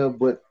marry her,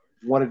 but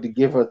wanted to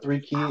give her three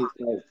kids.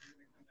 Like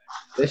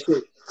that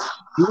shit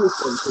did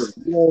something to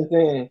me. You know what I'm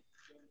saying?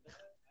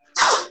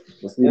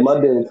 That my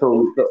shit. dad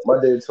told me something.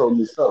 My dad told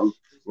me something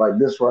like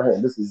this right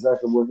here. This is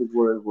exactly what his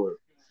words were.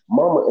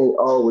 Mama ain't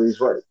always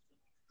right.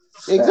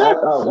 And Exactly.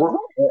 after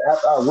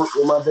I worked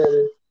with my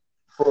daddy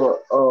for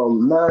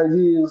 9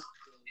 years,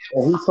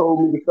 and he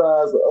told me the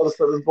size of other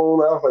stuff that's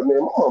going on, I was like,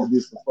 man, my mama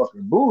did some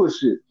fucking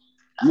bullshit.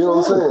 You know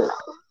what I'm saying?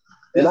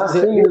 And This,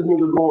 this, I seen this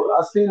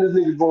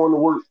nigga going to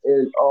work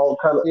and all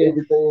kind of yeah,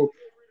 everything,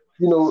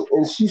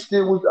 and she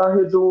still was out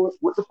here doing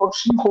what the fuck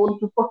she wanted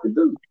to fucking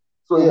do.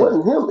 So it yeah.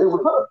 wasn't him, it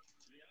was her.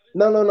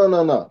 No, no, no,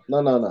 no, no,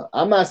 no, no, no.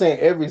 I'm not saying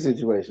every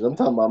situation. I'm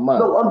talking about mine.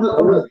 No, So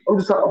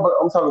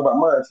I'm talking about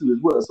mine too as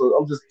well. So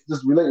I'm just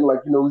relating, like,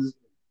 just so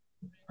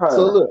how,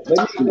 look, let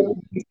me you let know.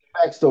 me give you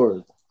the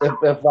backstory.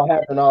 If I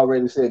haven't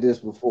already said this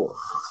before.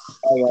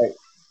 All right.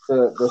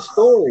 The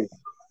story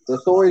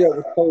that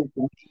was told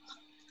to me,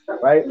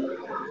 right?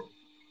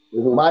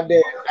 Mhm. My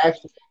dad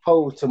actually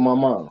proposed to my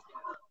mom.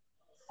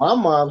 My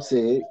mom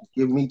said,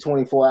 "Give me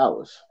 24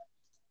 hours.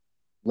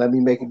 Let me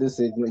make a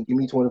decision and give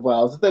me 24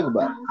 hours to think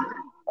about it."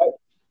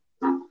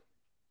 Right?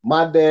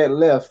 My dad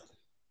left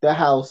the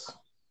house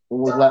and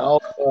was like, "Oh,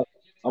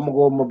 I'm gonna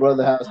go to my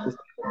brother's house this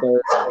and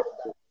the third,"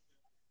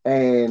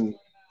 and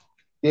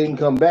didn't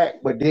come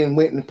back, but then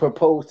went and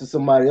proposed to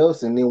somebody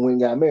else and then went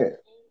and got married.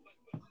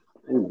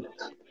 Ooh,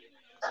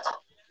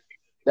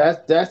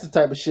 That's the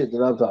type of shit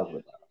that I'm talking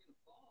about.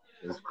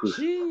 that's cool.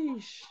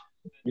 Sheesh.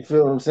 You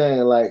feel what I'm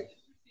saying? Like,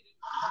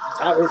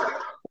 I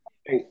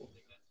I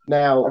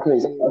now,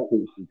 can't I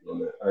can't speak on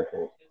that. I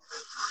can't.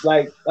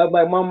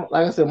 like mom,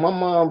 like I said, my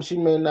mom, she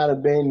may not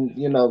have been,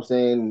 what I'm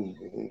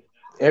saying,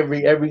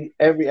 every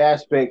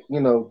aspect,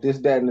 this,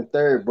 that, and the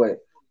third, but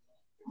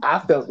I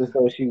felt as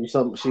though she was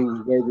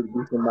ready to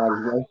be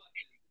somebody's wife.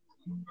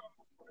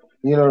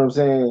 You know what I'm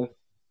saying?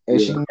 And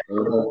Yeah.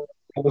 Uh-huh.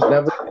 that was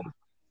never,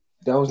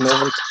 that was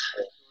never,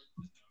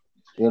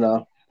 you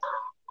know.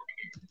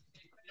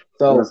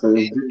 Like I So said,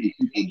 it's different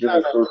people,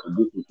 different stuff for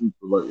different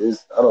people. Like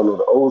it's, I don't know.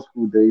 The old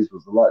school days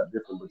was a lot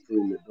different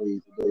between the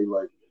days today.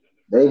 Like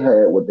they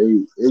had what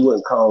they, it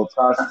wasn't called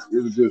toxic.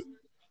 It was just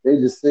they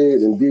just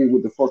said and did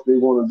what the fuck they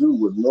want to do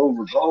with no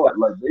regard.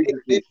 Like they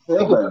just if, didn't care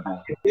think back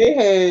about then.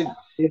 it.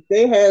 If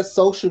they had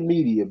social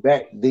media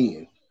back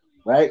then,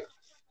 right?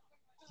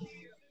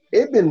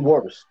 It'd been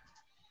worse.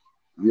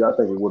 Yeah, I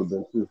think it would have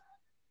been too.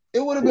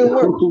 It would have been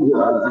worse.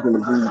 I can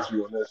agree with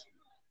you on that.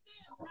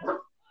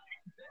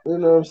 You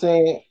know what I'm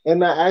saying?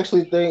 And I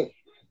actually think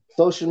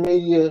social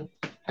media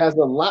has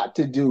a lot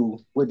to do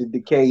with the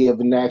decay of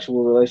an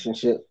actual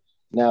relationship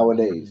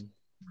nowadays.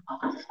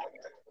 Mm-hmm.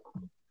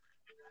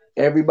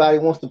 Everybody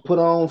wants to put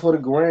on for the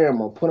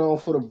gram or put on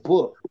for the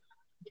book.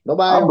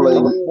 I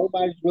blame,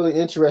 Nobody's really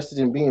interested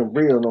in being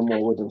real no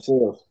more with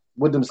themselves.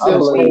 With I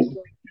themselves and blame,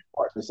 their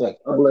partner second.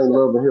 I blame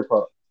love and hip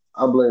hop.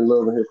 I blame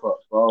love and hip hop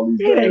for all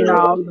these It ain't bad.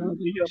 all love and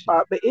hip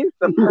hop, but it's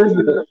the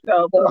person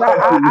itself. Cause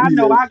I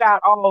know Yeah,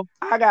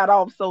 I got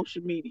off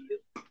social media.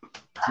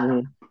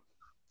 Mhm.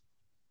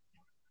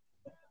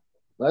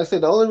 Like I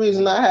said, the only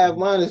reason I have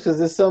mine is because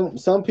there's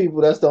some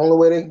people that's the only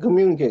way they can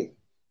communicate.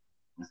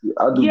 see,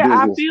 I do Yeah,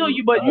 I business, feel so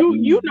you, but I have to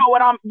use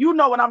it. you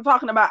know what I'm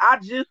talking about. I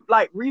just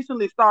like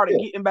recently started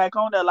Yeah, getting back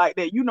on there like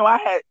that. You know, I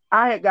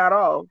had got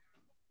off.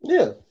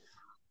 yeah.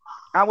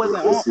 I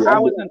wasn't And on see, I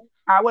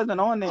wasn't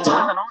on there.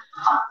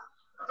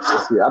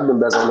 I've been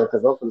back on there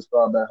because I'm gonna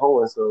start back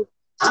home, so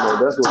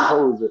that's what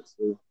phones it.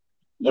 So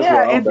that's Yeah,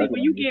 why I'm and see back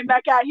when you on get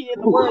back out here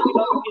in the world, you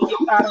know, you get your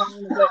side on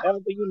and whatever,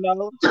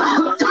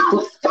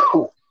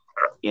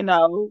 you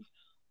know.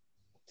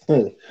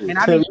 And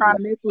I be there. trying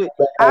to mess with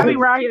I be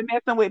around here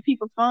messing with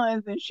people's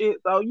funds and shit.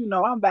 So, you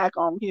know, I'm back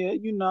on here.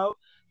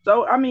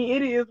 So I mean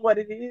it is what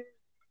it is.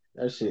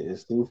 That shit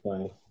is too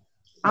funny.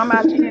 I'm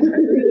out here in the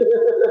street.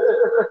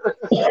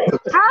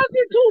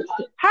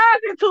 How's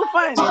it too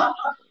funny?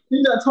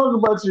 He not talking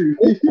about you.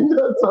 He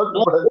not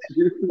talking about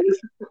you.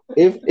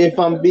 If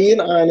I'm being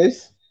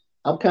honest,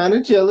 I'm kind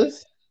of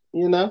jealous.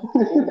 You know,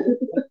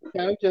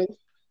 kind of jealous.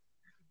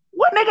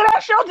 What nigga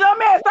that's your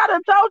dumb ass? I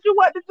done told you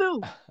what to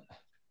do.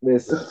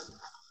 Listen,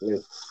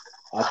 listen.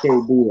 I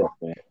can't do that,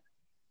 man.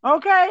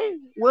 Okay?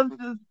 Well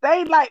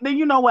they like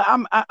you know what,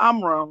 I'm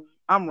wrong.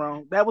 I'm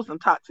wrong. That was some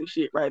toxic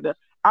shit right there.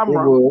 I'm It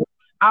wrong. was.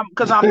 I'm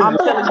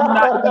telling you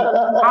not to be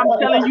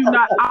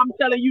I'm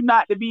telling you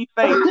not to be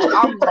faithful.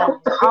 I'm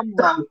wrong. I'm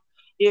wrong.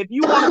 If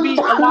you want to be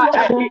a lot,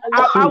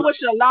 I wish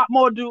a lot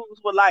more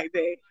dudes were like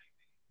that.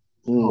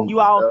 Oh Mm. You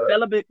my all god.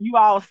 celibate, you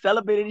all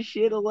celebrated and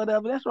shit or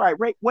whatever. That's right.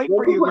 Wait Well,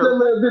 for don't your put girl.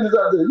 that man business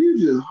out there. You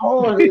just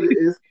hard headed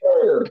as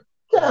hell.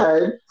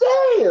 God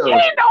He damn.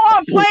 know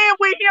I'm playing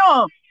with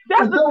him.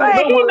 That's the thing.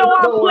 Don't He worry know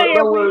about I'm playing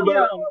don't with worry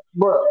about it. him.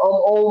 But I'm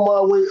on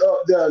my way up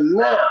there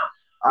now.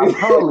 I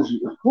promise you.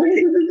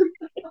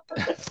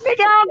 Nigga, I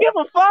don't give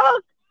a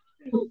fuck.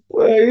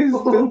 Well, he's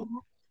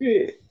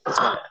stupid.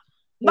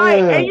 Like,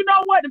 and Yeah. you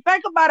know what? To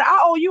think about it, I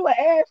owe you an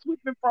ass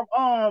whipping from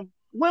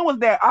when was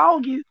that?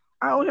 August.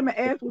 I owe him an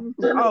ass whipping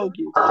from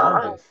August.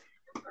 August.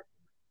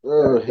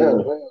 Oh, Yeah.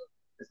 hell.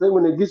 Say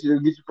when they get you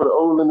for the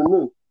old and the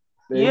new.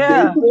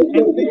 Yeah.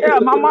 And yeah,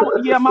 my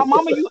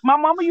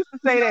mama used to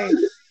say that.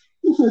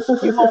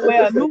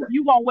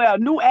 You gonna wear a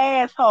new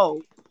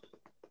asshole.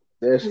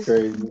 That's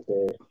crazy,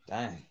 man.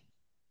 Dang.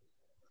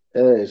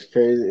 That is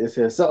crazy. It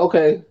says so.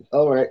 Okay,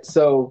 all right.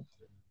 So,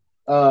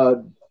 uh,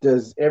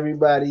 does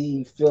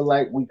everybody feel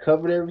like we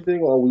covered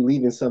everything, or are we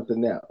leaving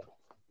something out?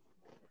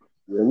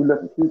 Yeah, we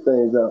left a few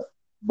things out.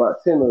 About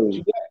 10 of What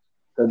you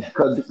them.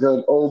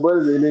 Because old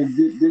buddy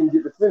didn't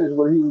get to finish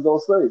what he was gonna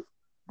say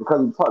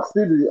because of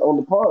toxicity on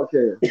the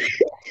podcast.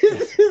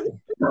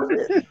 got?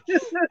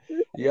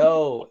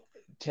 Yo,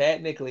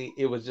 technically,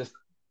 it was just,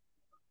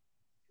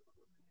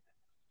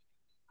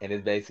 and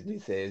it basically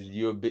says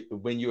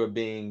when you are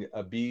being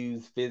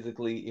abused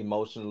physically,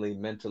 emotionally,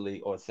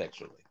 mentally, or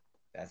sexually.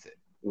 That's it.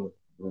 Mm,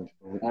 mm,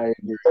 mm. I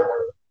agree.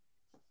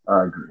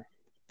 I agree.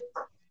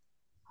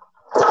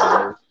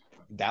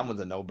 That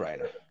one's a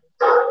no-brainer.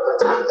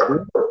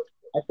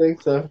 I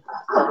think so.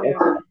 Yeah,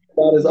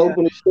 About as yeah, open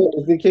and short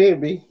as it can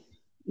be.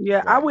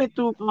 yeah. I Right. went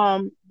through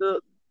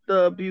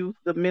the abuse,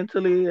 the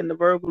mentally and the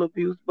verbal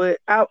abuse, but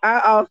I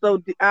also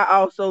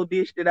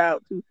dished it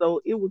out too,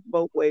 so it was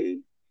both ways.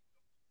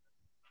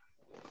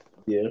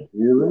 Yeah.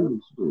 You know,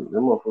 shit. That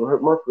motherfucker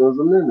hurt my feelings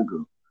a minute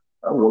ago.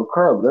 I want to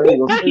cry, but I ain't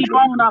gonna You say keep that.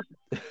 on up.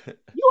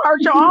 You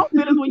hurt your own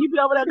feelings when you be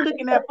over there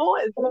cooking that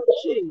boys.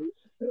 Shit.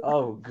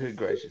 Oh, good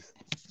gracious.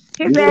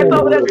 His You ass ain't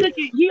over there know.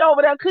 cooking. He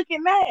over there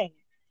cooking now.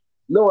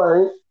 No, I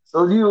ain't.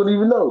 So you don't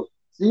even know.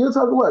 See, you're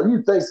talking about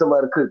you think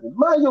somebody cooking.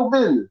 Mind your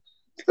business.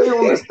 Stay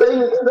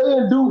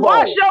in Duval.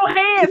 Wash your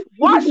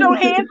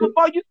hands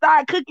before you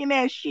start cooking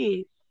that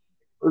shit.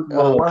 First of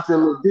all, Oh, watch that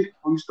little dick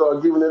before you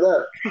start giving it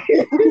out.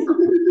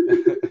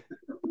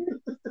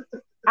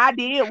 I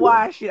did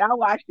wash it. I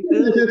washed it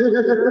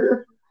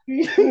good.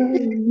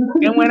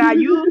 And when I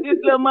use this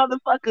little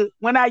motherfucker,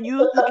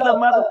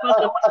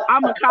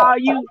 I'ma call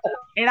you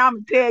and I'ma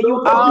tell you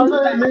No, don't all you say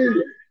about it,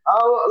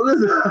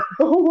 listen.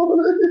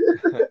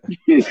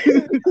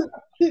 it.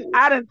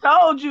 I done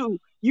told you.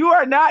 You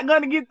are not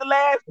gonna get the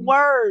last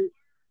word.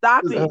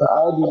 Stop Listen, it.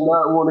 I do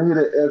not want to hear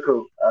that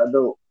echo. I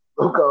don't.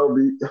 Don't call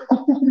me.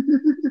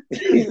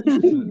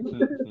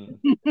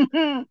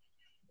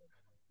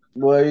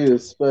 Boy, you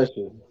is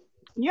special.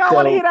 You don't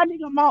want to So hear that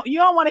nigga moan. You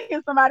don't want to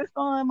hear somebody's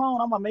son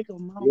moan. I'm gonna make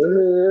him moan.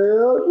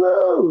 Hell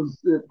no.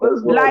 Shit.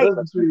 First of all, Like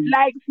that's between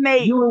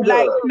snake, you and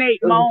like God. snake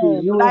That's between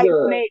moan, you and like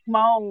God. snake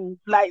moan,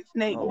 like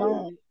snake Oh,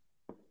 moan.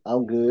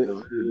 I'm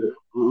good.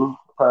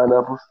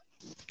 Pineapples.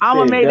 I'm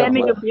gonna Yeah, make that I'm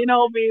nigga definitely. a bend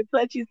over and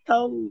touch his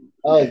toes.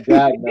 Oh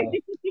God, no.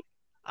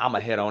 I'm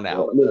a head on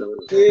out. Listen,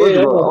 first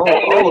of Yeah. all,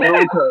 I don't know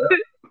what kind.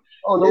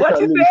 I don't know what What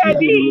kind you of nigga she said,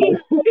 dealing D?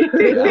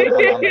 with.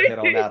 Yeah, I'm a head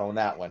on out on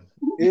that one.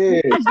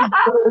 Yeah.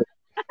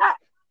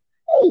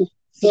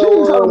 She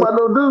ain't So, talking about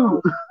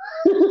no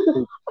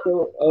dude.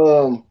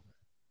 so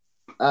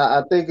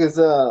I think it's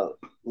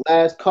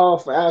last call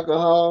for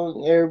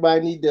alcohol.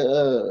 Everybody need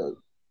to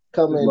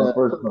come This is in my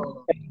first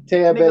call.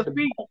 tab nigga at the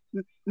speak,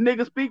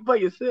 nigga speak for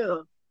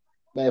yourself.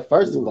 man.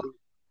 First of all,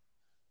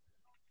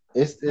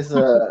 it's time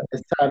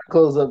to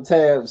close up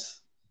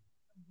tabs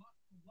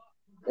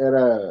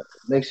and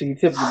make sure you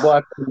tip your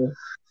bartender.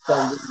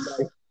 Something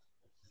really nice.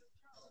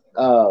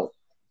 Uh,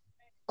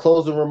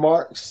 closing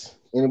remarks.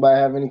 Anybody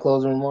have any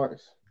closing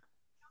remarks?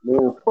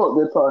 Man, fuck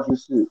that toxic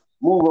shit.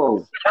 Move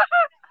on.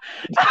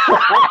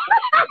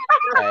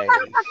 Hey,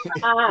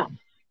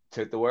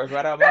 took the words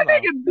right out of my That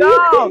mouth. nigga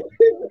dumb.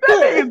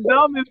 That nigga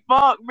dumb as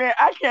fuck, man.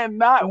 I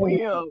cannot with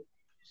him.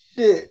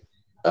 Shit.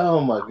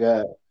 Oh my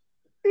god.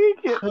 He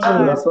Did I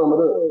cannot. sum it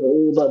up?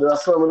 Everybody, did I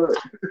sum it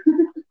up?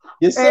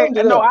 You Hey, summed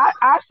it no, up.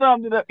 I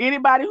summed it up.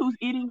 Anybody who's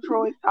eating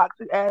Troy's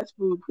toxic ass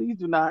food, please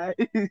do not.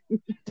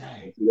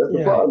 Dang, See, that's the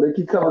Yeah. problem. They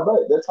keep coming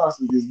back. That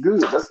toxic is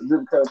good. That's a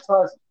different kind of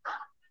toxic.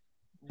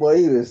 Boy,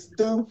 you is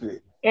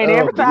stupid. And Oh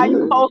every It time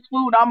you is. post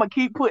food, I'm gonna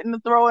keep putting the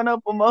throwing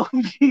up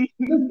emoji.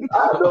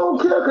 I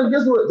don't care, because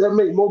guess what? That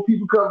make more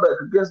people come back.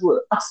 Because guess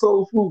what? I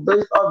sold food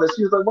based off that.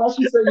 She was like, why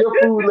she say your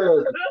food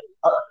nasty?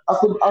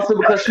 I said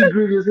because she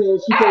greedy as hell.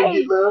 She can't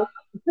get Hey, none.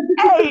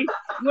 hey,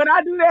 when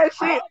I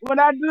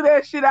do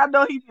that shit, I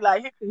know he be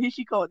like, here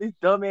she called this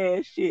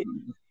dumbass shit.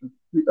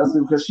 I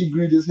said because she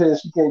greedy as hell.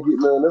 She can't get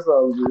none. That's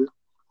all it is.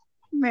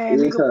 Man,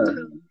 Every nigga,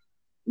 time.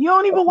 you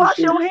don't I even wash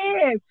appreciate your it.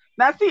 hands.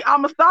 Now see,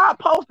 I'ma start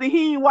posting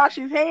he ain't wash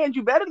his hands.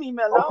 You better leave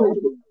me Okay,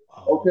 alone.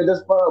 okay,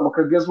 that's oh, fine.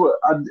 Because guess what?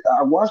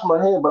 I wash my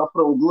hand, but I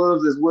put on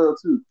gloves as well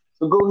too.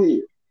 So go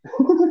ahead.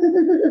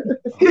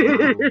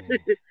 oh,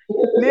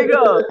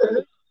 Nigga,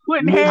 Nigga.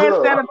 putting hand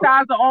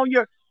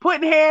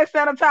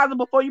sanitizer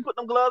before you put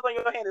them gloves on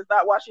your hand is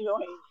not washing your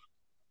hands.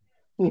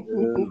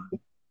 Yeah.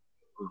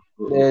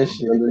 that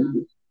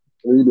shit.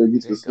 You better get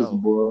your there sister, go.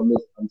 boy.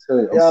 I'm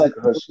telling you, I'm Y'all, sick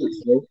of her shit,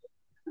 so.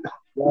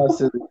 y'all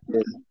silly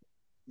kids.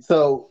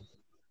 So,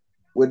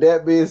 with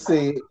that being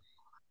said,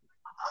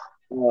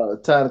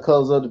 time to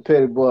close up the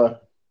petty boy,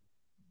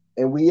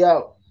 and we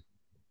out.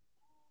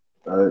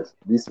 All right,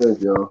 be safe,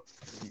 y'all.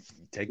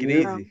 Take it Yeah.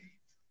 Yeah. easy.